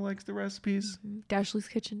 Tanner likes the recipes.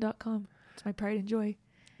 DashleysKitchen.com. It's my pride and joy.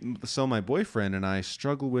 So my boyfriend and I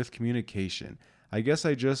struggle with communication. I guess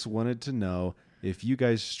I just wanted to know if you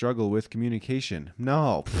guys struggle with communication.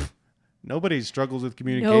 No. Nobody struggles with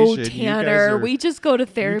communication. No, Tanner. We just go to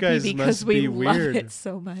therapy because we love it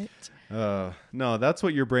so much. No, that's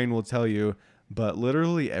what your brain will tell you. But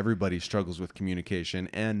literally everybody struggles with communication,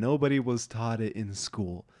 and nobody was taught it in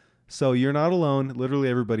school. So you're not alone. Literally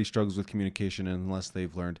everybody struggles with communication unless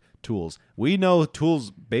they've learned tools. We know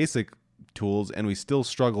tools, basic tools, and we still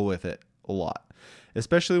struggle with it a lot,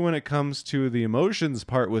 especially when it comes to the emotions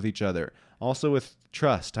part with each other. Also with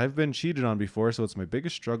trust. I've been cheated on before, so it's my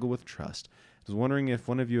biggest struggle with trust. I was wondering if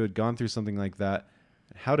one of you had gone through something like that,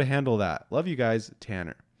 how to handle that. Love you guys,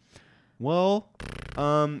 Tanner. Well,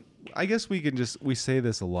 I guess we say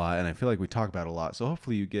this a lot, and I feel like we talk about it a lot, so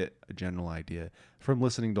hopefully you get a general idea from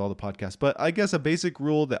listening to all the podcasts. But I guess a basic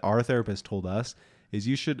rule that our therapist told us is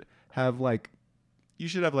you should have like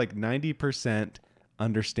 90%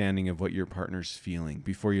 understanding of what your partner's feeling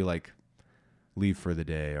before you like leave for the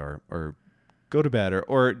day or go to bed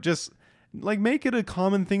or just like make it a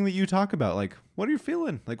common thing that you talk about. Like, what are you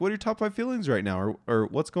feeling? Like, what are your top 5 feelings right now? Or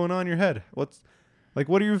what's going on in your head? What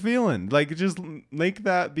are you feeling? Like, just make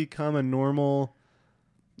that become a normal,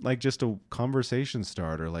 like just a conversation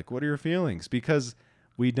starter. Like, what are your feelings? Because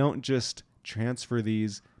we don't just transfer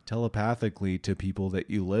these telepathically to people that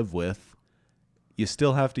you live with. You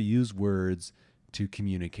still have to use words to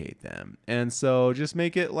communicate them. And so just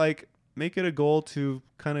make it a goal to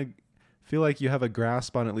kind of feel like you have a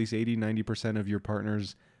grasp on at least 80-90% of your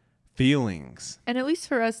partner's feelings. And at least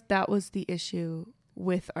for us, that was the issue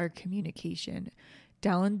with our communication.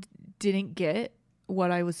 Dallin didn't get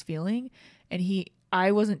what I was feeling, and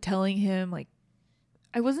I wasn't telling him, like,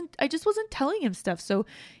 I just wasn't telling him stuff. So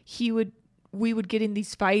we would get in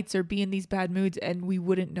these fights or be in these bad moods, and we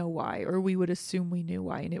wouldn't know why, or we would assume we knew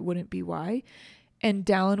why, and it wouldn't be why. And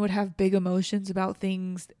Dallin would have big emotions about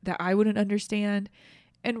things that I wouldn't understand.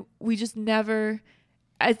 And we just never,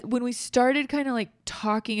 when we started kind of like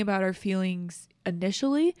talking about our feelings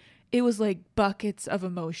initially, it was like buckets of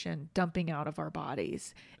emotion dumping out of our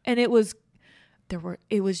bodies. And I was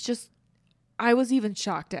even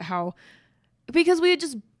shocked at how, because we had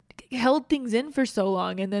just held things in for so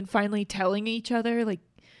long, and then finally telling each other like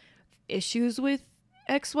issues with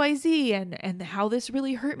XYZ and how this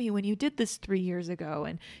really hurt me when you did this 3 years ago,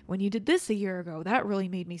 and when you did this a year ago, that really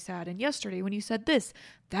made me sad, and yesterday when you said this,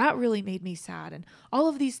 that really made me sad, and all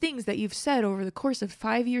of these things that you've said over the course of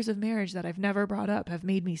 5 years of marriage that I've never brought up have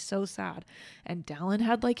made me so sad. And Dallin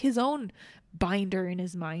had like his own binder in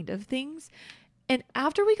his mind of things. And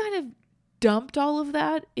after we kind of dumped all of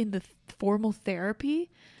that in the formal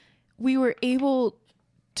therapy, we were able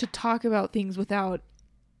to talk about things without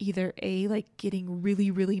either A, like getting really,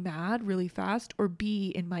 really mad really fast, or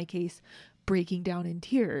B, in my case, breaking down in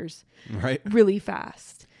tears really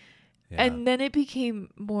fast. Yeah. And then it became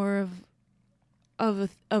more of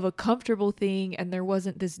a comfortable thing, and there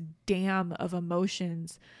wasn't this dam of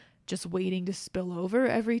emotions just waiting to spill over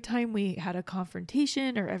every time we had a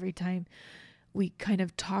confrontation or every time we kind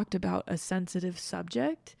of talked about a sensitive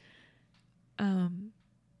subject.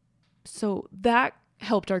 So that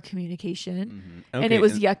helped our communication. Mm-hmm. Okay. And it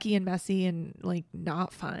was yucky and messy and like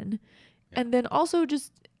not fun. Yeah. And then also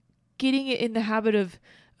just getting it in the habit of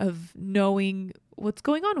knowing what's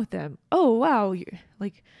going on with them. Oh, wow.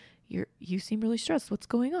 You seem really stressed. What's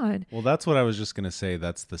going on? Well, that's what I was just going to say.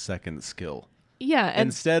 That's the second skill. Yeah. And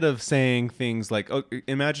instead of saying things like, oh,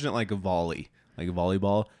 imagine it like a volley, like a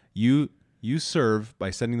volleyball. You serve by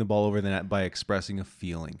sending the ball over the net by expressing a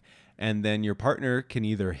feeling. And then your partner can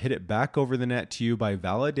either hit it back over the net to you by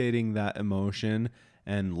validating that emotion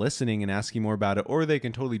and listening and asking more about it, or they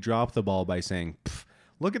can totally drop the ball by saying,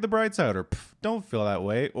 look at the bright side, or don't feel that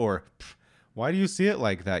way, or why do you see it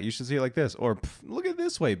like that? You should see it like this. Or look at it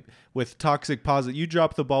this way. With toxic positive, you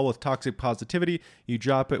drop the ball with toxic positivity. You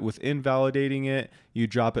drop it with invalidating it. You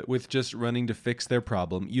drop it with just running to fix their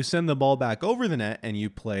problem. You send the ball back over the net and you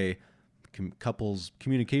play couples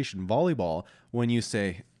communication volleyball when you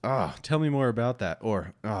say, oh, tell me more about that.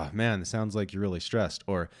 Or, oh, man, it sounds like you're really stressed.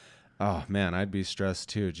 Or, oh, man, I'd be stressed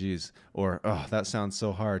too. Geez. Or, oh, that sounds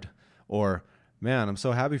so hard. Or, man, I'm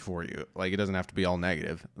so happy for you. Like, it doesn't have to be all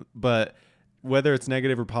negative. But whether it's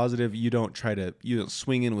negative or positive, you don't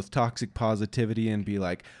swing in with toxic positivity and be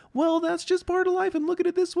like, well, that's just part of life and look at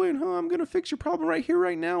it this way and I'm going to fix your problem right here,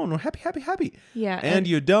 right now. And we're happy. Yeah. And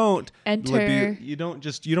you don't enter. You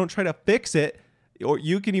don't try to fix it. Or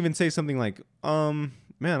you can even say something like,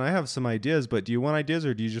 man, I have some ideas, but do you want ideas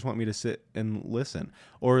or do you just want me to sit and listen?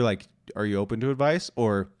 Or like, are you open to advice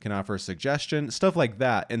or can I offer a suggestion? Stuff like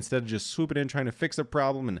that, instead of just swooping in trying to fix a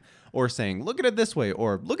problem or saying, look at it this way,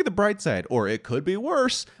 or look at the bright side, or it could be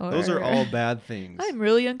worse. Those are all bad things. I'm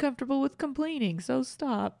really uncomfortable with complaining, so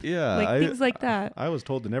stop. Yeah. Things like that. I was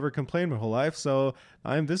told to never complain my whole life, so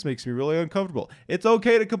this makes me really uncomfortable. It's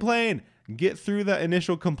okay to complain. Get through that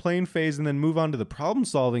initial complain phase and then move on to the problem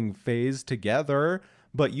solving phase together.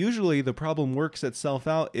 But usually the problem works itself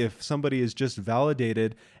out if somebody is just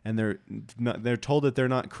validated and they're told that they're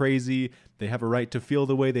not crazy. They have a right to feel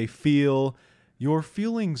the way they feel. Your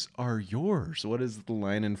feelings are yours. What is the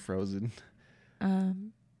line in Frozen?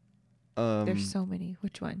 There's so many.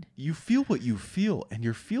 Which one? You feel what you feel, and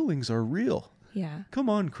your feelings are real. Yeah. Come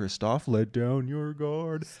on, Kristoff, let down your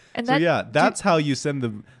guard. And that's how you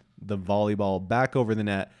send the volleyball back over the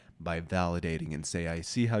net, by validating and say, I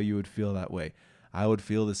see how you would feel that way. I would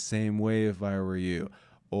feel the same way if I were you.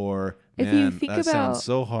 Or, man, that sounds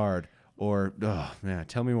so hard. Or, oh, man,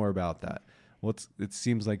 tell me more about that. It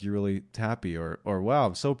seems like you're really happy. Or, wow,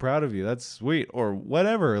 I'm so proud of you. That's sweet. Or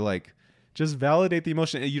whatever. Like, just validate the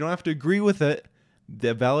emotion. You don't have to agree with it.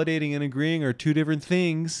 The validating and agreeing are two different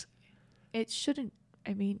things. It shouldn't.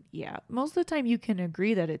 I mean, yeah, most of the time you can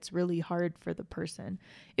agree that it's really hard for the person.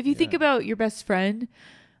 If you think about your best friend,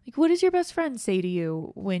 like, what does your best friend say to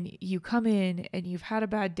you when you come in and you've had a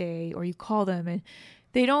bad day, or you call them and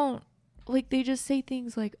they don't, like, they just say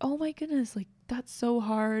things like, oh my goodness, like, that's so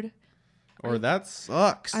hard. Or that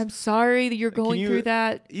sucks. I'm sorry that you're going through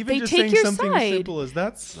that. Even they just take saying your something side. as simple as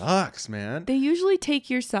that sucks, man. They usually take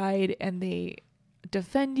your side and they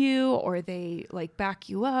defend you, or they like back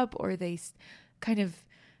you up, or they kind of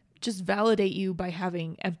just validate you by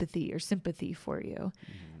having empathy or sympathy for you.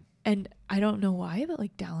 Mm-hmm. And I don't know why, but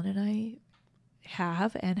like Dallin and I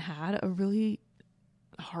have and had a really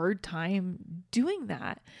hard time doing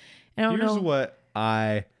that. And I don't know. Here's what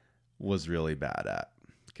I was really bad at.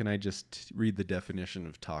 Can I just read the definition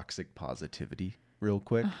of toxic positivity real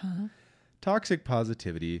quick? Uh-huh. Toxic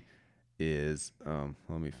positivity is,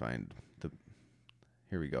 let me find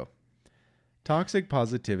here we go. Toxic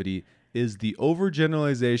positivity is the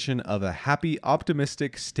overgeneralization of a happy,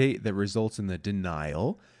 optimistic state that results in the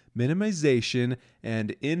denial, minimization,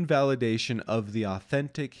 and invalidation of the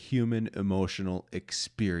authentic human emotional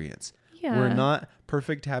experience. Yeah. We're not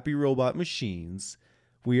perfect, happy robot machines.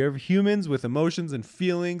 We are humans with emotions and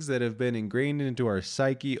feelings that have been ingrained into our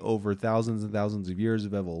psyche over thousands and thousands of years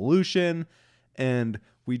of evolution. And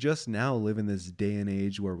we just now live in this day and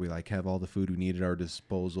age where we like have all the food we need at our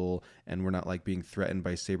disposal, and we're not like being threatened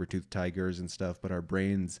by saber-toothed tigers and stuff, but our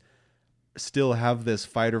brains still have this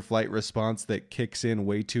fight or flight response that kicks in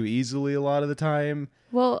way too easily a lot of the time.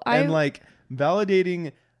 Well, like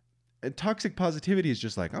validating toxic positivity is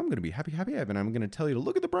just like, I'm going to be happy, and I'm going to tell you to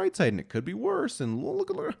look at the bright side, and it could be worse, and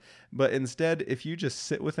look. But instead, if you just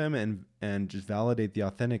sit with them and just validate the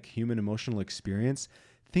authentic human emotional experience,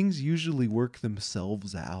 things usually work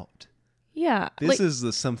themselves out. Yeah. This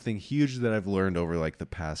is something huge that I've learned over like the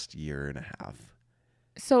past year and a half.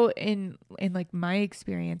 So in like my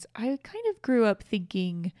experience, I kind of grew up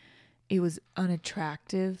thinking it was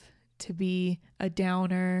unattractive to be a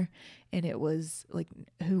downer, and it was like,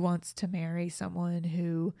 who wants to marry someone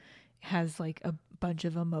who has like a bunch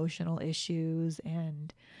of emotional issues?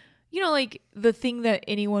 And like the thing that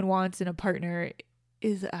anyone wants in a partner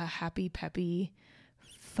is a happy, peppy,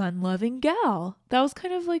 fun-loving gal. That was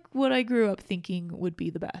kind of like what I grew up thinking would be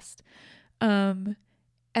the best. And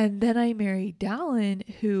then I married Dallin,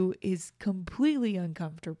 who is completely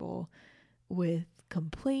uncomfortable with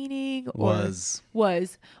complaining or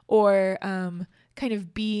kind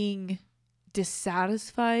of being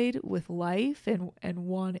dissatisfied with life and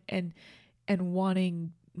wanting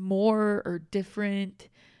more or different,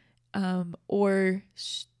 or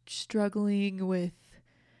struggling with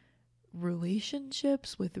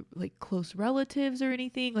relationships with like close relatives or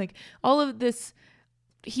anything. Like all of this,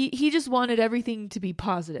 he just wanted everything to be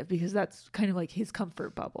positive because that's kind of like his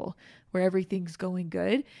comfort bubble where everything's going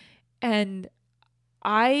good. And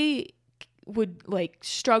I would like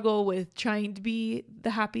struggle with trying to be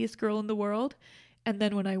the happiest girl in the world. And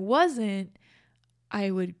then when I wasn't,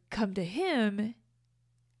 I would come to him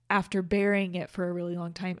after bearing it for a really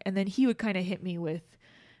long time. And then he would kind of hit me with,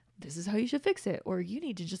 this is how you should fix it. Or you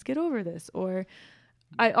need to just get over this. Or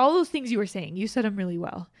all those things you were saying, you said them really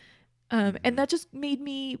well. And that just made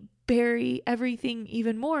me bury everything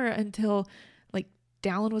even more until like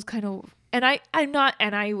Dallin was kind of, and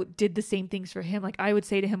I did the same things for him. Like I would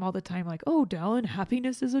say to him all the time, like, oh, Dallin,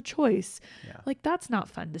 happiness is a choice. Yeah. Like that's not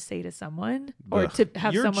fun to say to someone or to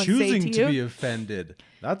have someone say to you. You're choosing to be offended.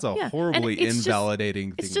 That's a horribly invalidating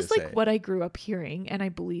thing to say. It's just like what I grew up hearing and I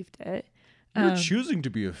believed it. You're choosing to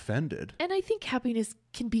be offended. And I think happiness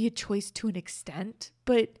can be a choice to an extent,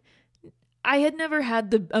 but I had never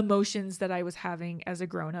had the emotions that I was having as a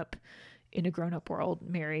grown-up in a grown-up world,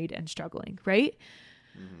 married and struggling, right?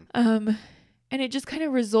 Mm-hmm. And it just kind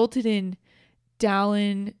of resulted in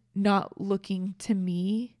Dallin not looking to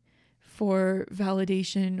me for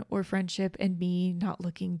validation or friendship and me not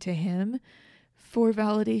looking to him for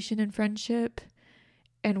validation and friendship.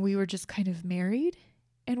 And we were just kind of married.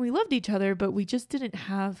 And we loved each other, but we just didn't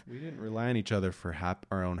have. We didn't rely on each other for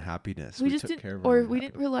our own happiness. We just took care of our own happiness.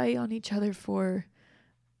 Didn't rely on each other for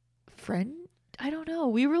friend. I don't know.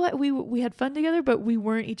 We had fun together, but we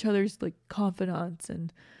weren't each other's like confidants,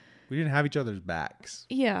 and we didn't have each other's backs.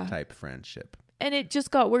 Yeah, type friendship. And it just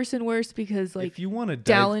got worse and worse because like if you want to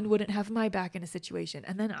Dallin wouldn't have my back in a situation,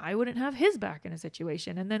 and then I wouldn't have his back in a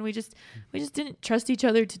situation, and then we just didn't trust each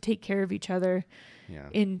other to take care of each other. Yeah.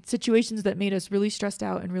 In situations that made us really stressed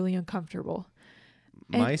out and really uncomfortable.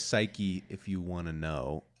 My psyche, if you want to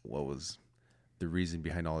know what was the reason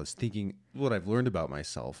behind all this thinking, what I've learned about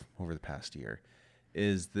myself over the past year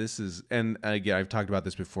and again, I've talked about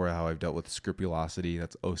this before, how I've dealt with scrupulosity,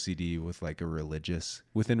 that's OCD with like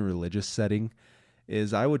within a religious setting,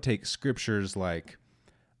 is I would take scriptures like,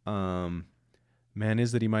 man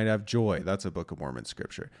is that he might have joy. That's a Book of Mormon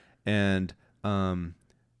scripture. And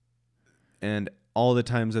all the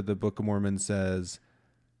times that the Book of Mormon says,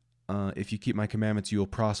 if you keep my commandments, you will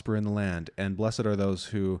prosper in the land. And blessed are those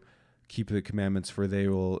who keep the commandments, for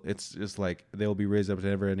it's just like they will be raised up to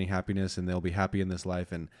never-ending happiness, and they'll be happy in this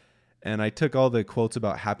life. And I took all the quotes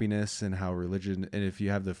about happiness and how religion, and if you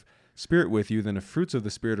have the Spirit with you, then the fruits of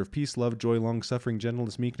the Spirit of peace, love, joy, long-suffering,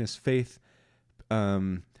 gentleness, meekness, faith.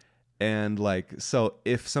 And like, so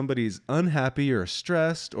if somebody's unhappy or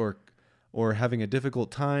stressed or having a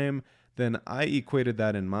difficult time, then I equated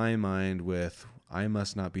that in my mind with I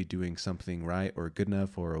must not be doing something right or good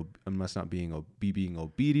enough, or I must not be being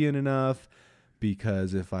obedient enough,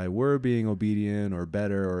 because if I were being obedient or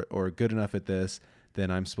better or good enough at this,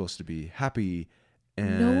 then I'm supposed to be happy.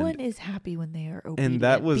 And no one is happy when they are obedient. And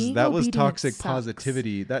that was toxic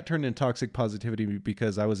positivity. That turned into toxic positivity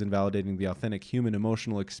because I was invalidating the authentic human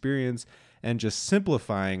emotional experience and just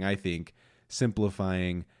simplifying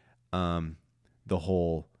the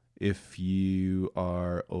whole, if you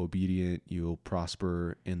are obedient, you'll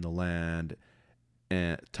prosper in the land,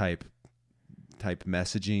 and type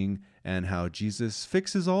messaging, and how Jesus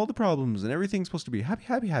fixes all the problems and everything's supposed to be happy,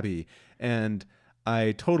 happy, happy. And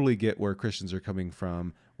I totally get where Christians are coming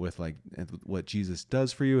from with like what Jesus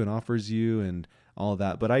does for you and offers you and all of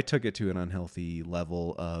that. But I took it to an unhealthy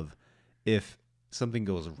level of, if something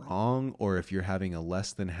goes wrong, or if you're having a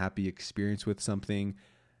less than happy experience with something,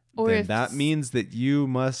 then that means that you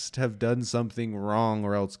must have done something wrong,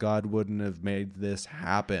 or else God wouldn't have made this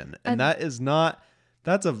happen. And that's not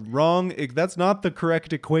the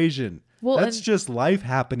correct equation. Well, that's just life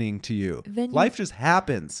happening to you. Life just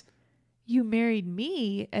happens. You married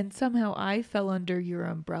me, and somehow I fell under your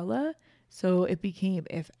umbrella. So it became,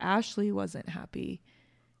 if Ashley wasn't happy,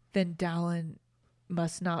 then Dallin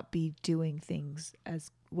must not be doing things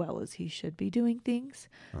as well as he should be doing things.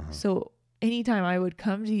 Uh-huh. So anytime I would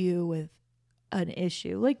come to you with an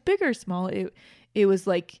issue, like big or small, it was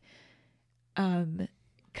like kind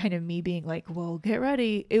of me being like, well, get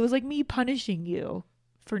ready. It was like me punishing you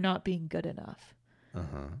for not being good enough.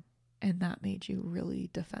 Uh-huh. And that made you really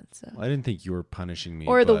defensive. Well, I didn't think you were punishing me.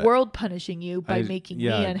 Or the world punishing you by making me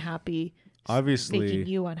unhappy. Obviously, making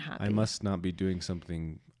you unhappy. I must not be doing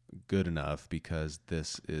something good enough because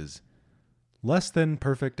this is less than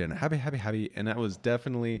perfect and happy. And I was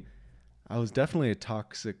definitely a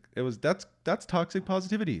toxic. That's toxic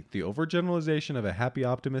positivity. The overgeneralization of a happy,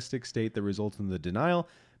 optimistic state that results in the denial,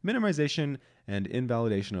 minimization, and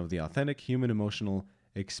invalidation of the authentic human emotional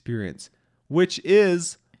experience, which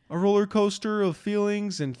is a roller coaster of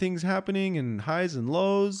feelings and things happening and highs and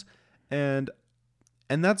lows, and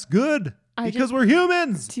that's good because we're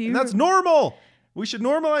humans and that's normal. We should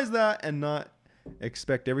normalize that and not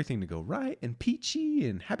expect everything to go right and peachy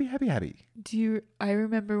and happy. I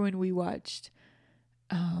remember when we watched,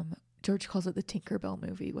 George calls it the Tinkerbell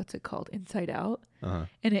movie. What's it called? Inside Out. Uh-huh.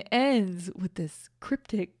 And it ends with this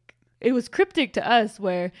it was cryptic to us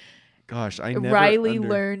where Riley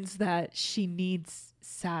learns that she needs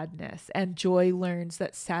sadness, and Joy learns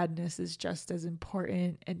that sadness is just as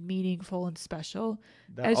important and meaningful and special.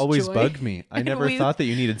 That always bugged me. I never thought that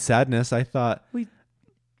you needed sadness. I thought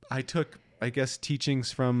I took, I guess,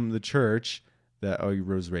 teachings from the church that I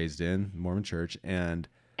was raised in, Mormon church, and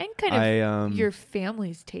kind of your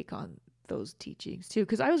family's take on those teachings too,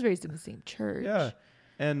 because I was raised in the same church. Yeah.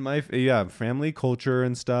 And my family culture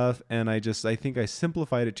and stuff, and I think I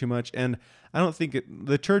simplified it too much, and I don't think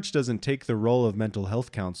the church doesn't take the role of mental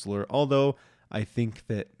health counselor, although I think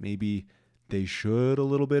that maybe they should a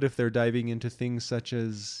little bit if they're diving into things such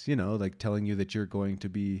as, like telling you that you're going to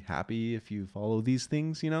be happy if you follow these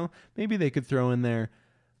things, maybe they could throw in there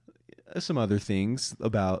some other things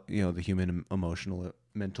about, the human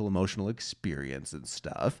mental emotional experience and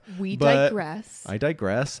stuff. I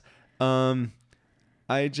digress.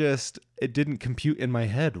 It didn't compute in my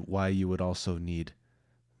head why you would also need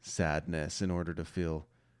sadness in order to feel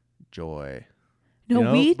joy.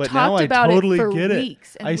 No, we talked about it for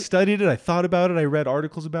weeks. I studied it. I thought about it. I read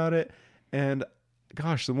articles about it. And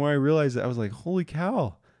gosh, the more I realized it, I was like, holy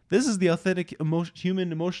cow, this is the authentic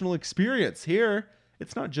human emotional experience here.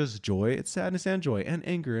 It's not just joy. It's sadness and joy and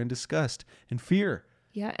anger and disgust and fear.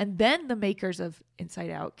 Yeah. And then the makers of Inside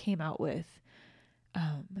Out came out with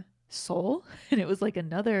Soul, and it was like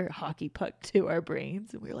another hockey puck to our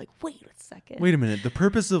brains, and we were like, wait a minute, the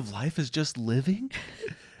purpose of life is just living.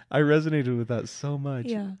 I resonated with that so much.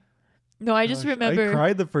 Yeah. No, I just remember I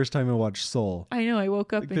cried the first time I watched Soul. I know, I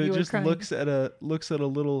woke up and you were crying. Looks at a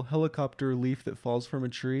little helicopter leaf that falls from a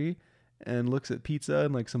tree and looks at pizza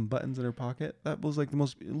and like some buttons in her pocket. That was like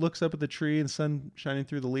looks up at the tree and sun shining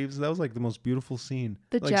through the leaves. That was like the most beautiful scene.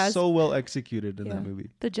 So well executed in that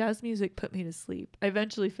movie. The jazz music put me to sleep. I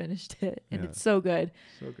eventually finished it, and it's so good.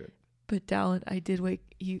 So good. But Dallin,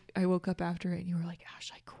 I woke up after it and you were like,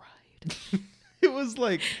 Ash, I cried. It was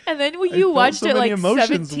like, and then you watched it like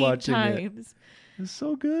 17 times. It's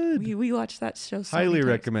so good. We watched that show so Highly many times.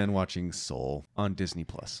 recommend watching Soul on Disney+.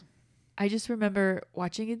 I just remember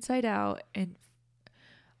watching Inside Out, and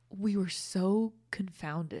we were so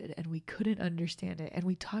confounded and we couldn't understand it. And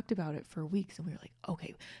we talked about it for weeks, and we were like,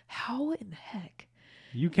 okay, how in the heck?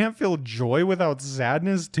 You can't feel joy without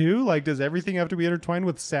sadness too? Like, does everything have to be intertwined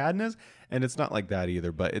with sadness? And it's not like that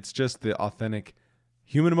either, but it's just the authentic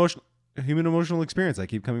human emotional experience. I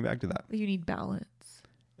keep coming back to that. You need balance.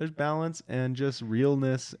 There's balance and just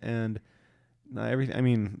realness and not everything. I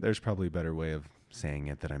mean, there's probably a better way of saying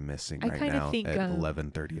it that I'm missing right now at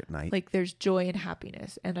 11:30 at night. Like, there's joy and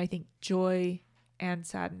happiness, and I think joy and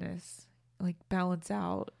sadness like balance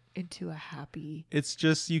out into a happy. It's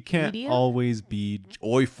just you can't always be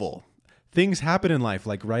joyful. Things happen in life,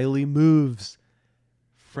 like Riley moves,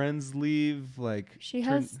 friends leave, like she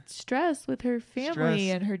has stress with her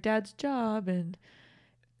family and her dad's job, and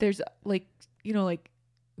there's like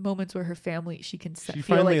moments where her family she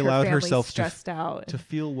finally allowed herself stressed out to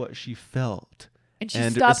feel what she felt.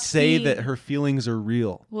 And say that her feelings are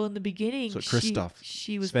real. Well, in the beginning, so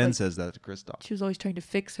Sven says that to Kristoff. She was always trying to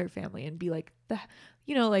fix her family and be like,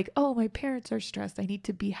 oh, my parents are stressed. I need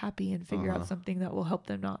to be happy and figure out something that will help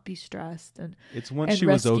them not be stressed. And it's once she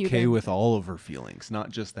was okay with all of her feelings,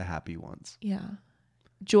 not just the happy ones. Yeah.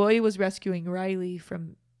 Joy was rescuing Riley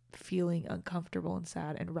from feeling uncomfortable and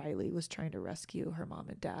sad, and Riley was trying to rescue her mom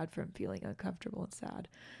and dad from feeling uncomfortable and sad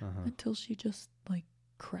until she just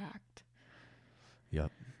cracked. Yep.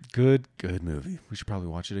 Good movie. We should probably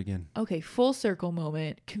watch it again. Okay, full circle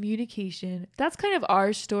moment. Communication. That's kind of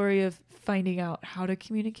our story of finding out how to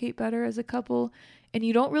communicate better as a couple. And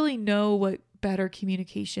you don't really know what better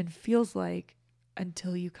communication feels like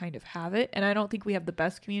until you kind of have it. And I don't think we have the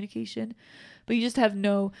best communication, but you just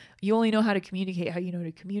you only know how to communicate how you know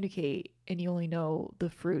to communicate, and you only know the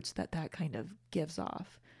fruits that kind of gives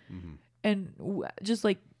off. Mm-hmm. And just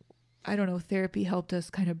like, I don't know, therapy helped us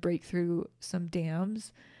kind of break through some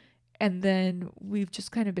dams. And then we've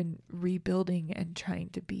just kind of been rebuilding and trying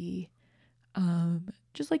to be,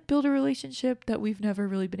 just like build a relationship that we've never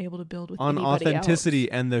really been able to build with on anybody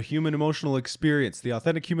authenticity else. And the human emotional experience, the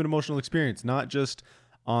authentic human emotional experience, not just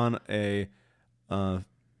on a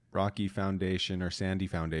rocky foundation or sandy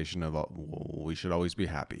foundation of we should always be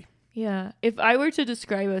happy. Yeah. If I were to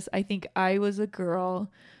describe us, I think I was a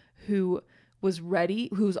girl who was ready,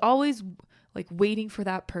 who was always like waiting for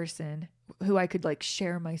that person who I could like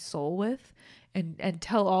share my soul with and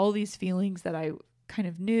tell all these feelings that I kind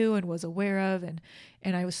of knew and was aware of.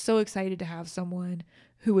 And I was so excited to have someone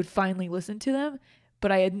who would finally listen to them,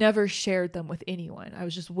 but I had never shared them with anyone. I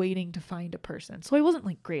was just waiting to find a person. So I wasn't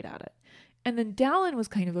like great at it. And then Dallin was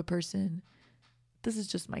kind of a person, this is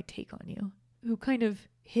just my take on you, who kind of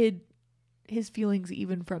hid his feelings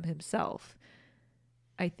even from himself,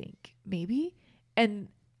 I think, maybe. And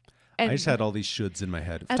I just had all these shoulds in my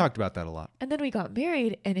head. I've talked about that a lot. And then we got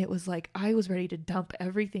married, and it was like I was ready to dump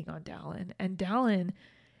everything on Dallin, and Dallin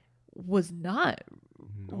was not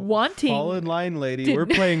wanting. Fall in line, lady. We're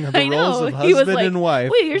playing the roles of he was husband like, and wife.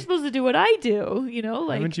 Wait, you're supposed to do what I do, you know?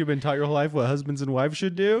 Like, haven't you been taught your whole life what husbands and wives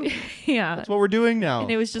should do? Yeah, that's what we're doing now. And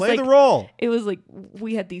it was just play like, the role. It was like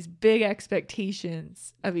we had these big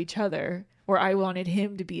expectations of each other, where I wanted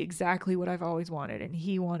him to be exactly what I've always wanted, and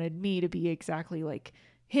he wanted me to be exactly like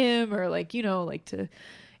him, or like, you know, like to,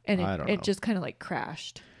 and it just kind of like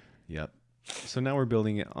crashed. Yep. So now we're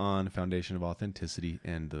building it on a foundation of authenticity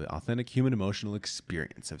and the authentic human emotional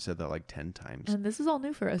experience. I've said that like 10 times. And this is all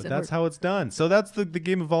new for us. But that's how it's done. So that's the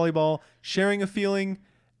game of volleyball, sharing a feeling,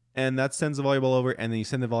 and that sends the volleyball over, and then you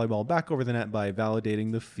send the volleyball back over the net by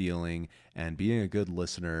validating the feeling and being a good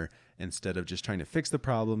listener. Instead of just trying to fix the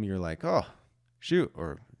problem, you're like, oh, shoot,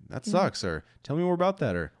 or that sucks, or tell me more about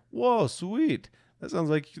that, or whoa, sweet. That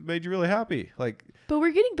sounds like it made you really happy. Like, but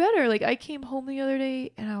we're getting better. Like, I came home the other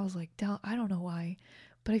day and I was like, I don't know why,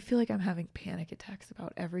 but I feel like I'm having panic attacks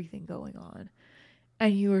about everything going on.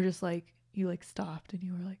 And you were just like, you like stopped and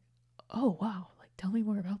you were like, oh wow, like tell me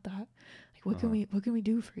more about that. Like, what can we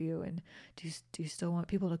do for you? And do you still want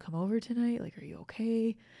people to come over tonight? Like, are you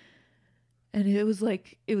okay? And it was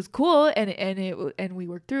like, it was cool, and we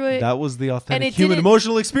worked through it. That was the authentic human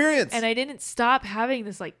emotional experience. And I didn't stop having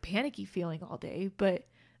this like panicky feeling all day, but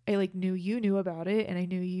I like knew you knew about it, and I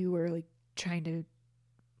knew you were like trying to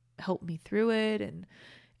help me through it and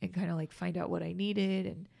kind of like find out what I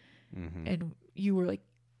needed, and you were like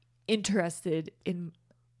interested in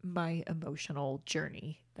my emotional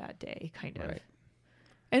journey that day, kind of. Right.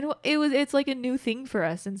 And it's like a new thing for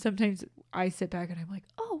us, and sometimes I sit back and I'm like,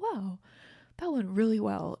 oh wow, that went really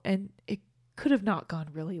well, and it could have not gone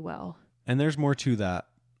really well. And there's more to that.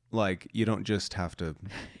 Like, you don't just have to,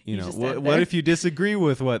 you know, what if you disagree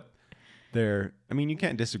with what they're, I mean, you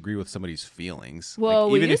can't disagree with somebody's feelings. Well,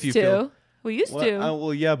 like, we used to.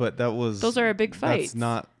 Well, yeah, but those are our big fights.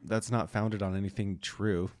 That's not founded on anything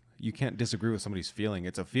true. You can't disagree with somebody's feeling.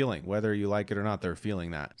 It's a feeling. Whether you like it or not, they're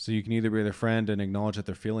feeling that. So you can either be their friend and acknowledge that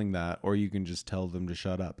they're feeling that, or you can just tell them to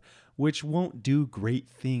shut up, which won't do great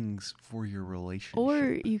things for your relationship.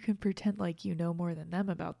 Or you can pretend like you know more than them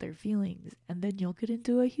about their feelings, and then you'll get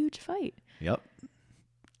into a huge fight. Yep.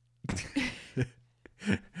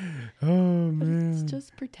 Oh, man. It's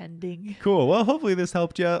just pretending. Cool. Well, hopefully this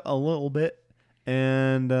helped you a little bit.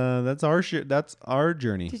 And that's our shit. That's our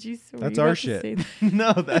journey. Did you? That's our shit.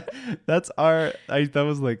 No, that's our.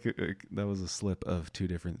 That was a slip of two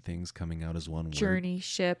different things coming out as one journey word.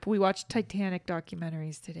 Ship. We watched Titanic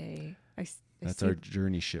documentaries today. That's our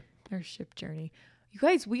journey ship. Our ship journey. You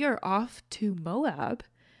guys, we are off to Moab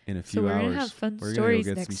in a few hours. So we're gonna have fun stories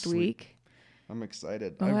next week. I'm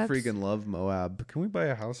excited. Moab's... I freaking love Moab. Can we buy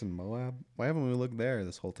a house in Moab? Why haven't we looked there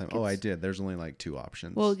this whole time? I did. There's only like 2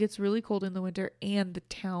 options. Well, it gets really cold in the winter, and the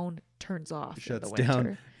town turns off. It shuts in the winter.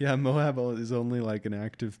 down. Yeah, Moab is only like an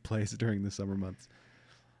active place during the summer months.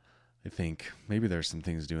 I think maybe there's some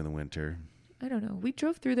things to do in the winter. I don't know. We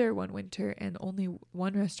drove through there one winter, and only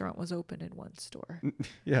one restaurant was open in one store.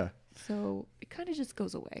 Yeah. So it kind of just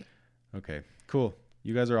goes away. Okay, cool.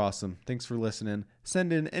 You guys are awesome. Thanks for listening.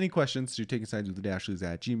 Send in any questions to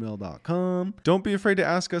takingsideswiththedashleys@gmail.com. Don't be afraid to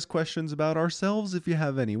ask us questions about ourselves if you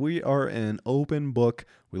have any. We are an open book.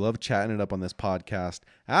 We love chatting it up on this podcast.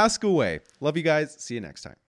 Ask away. Love you guys. See you next time.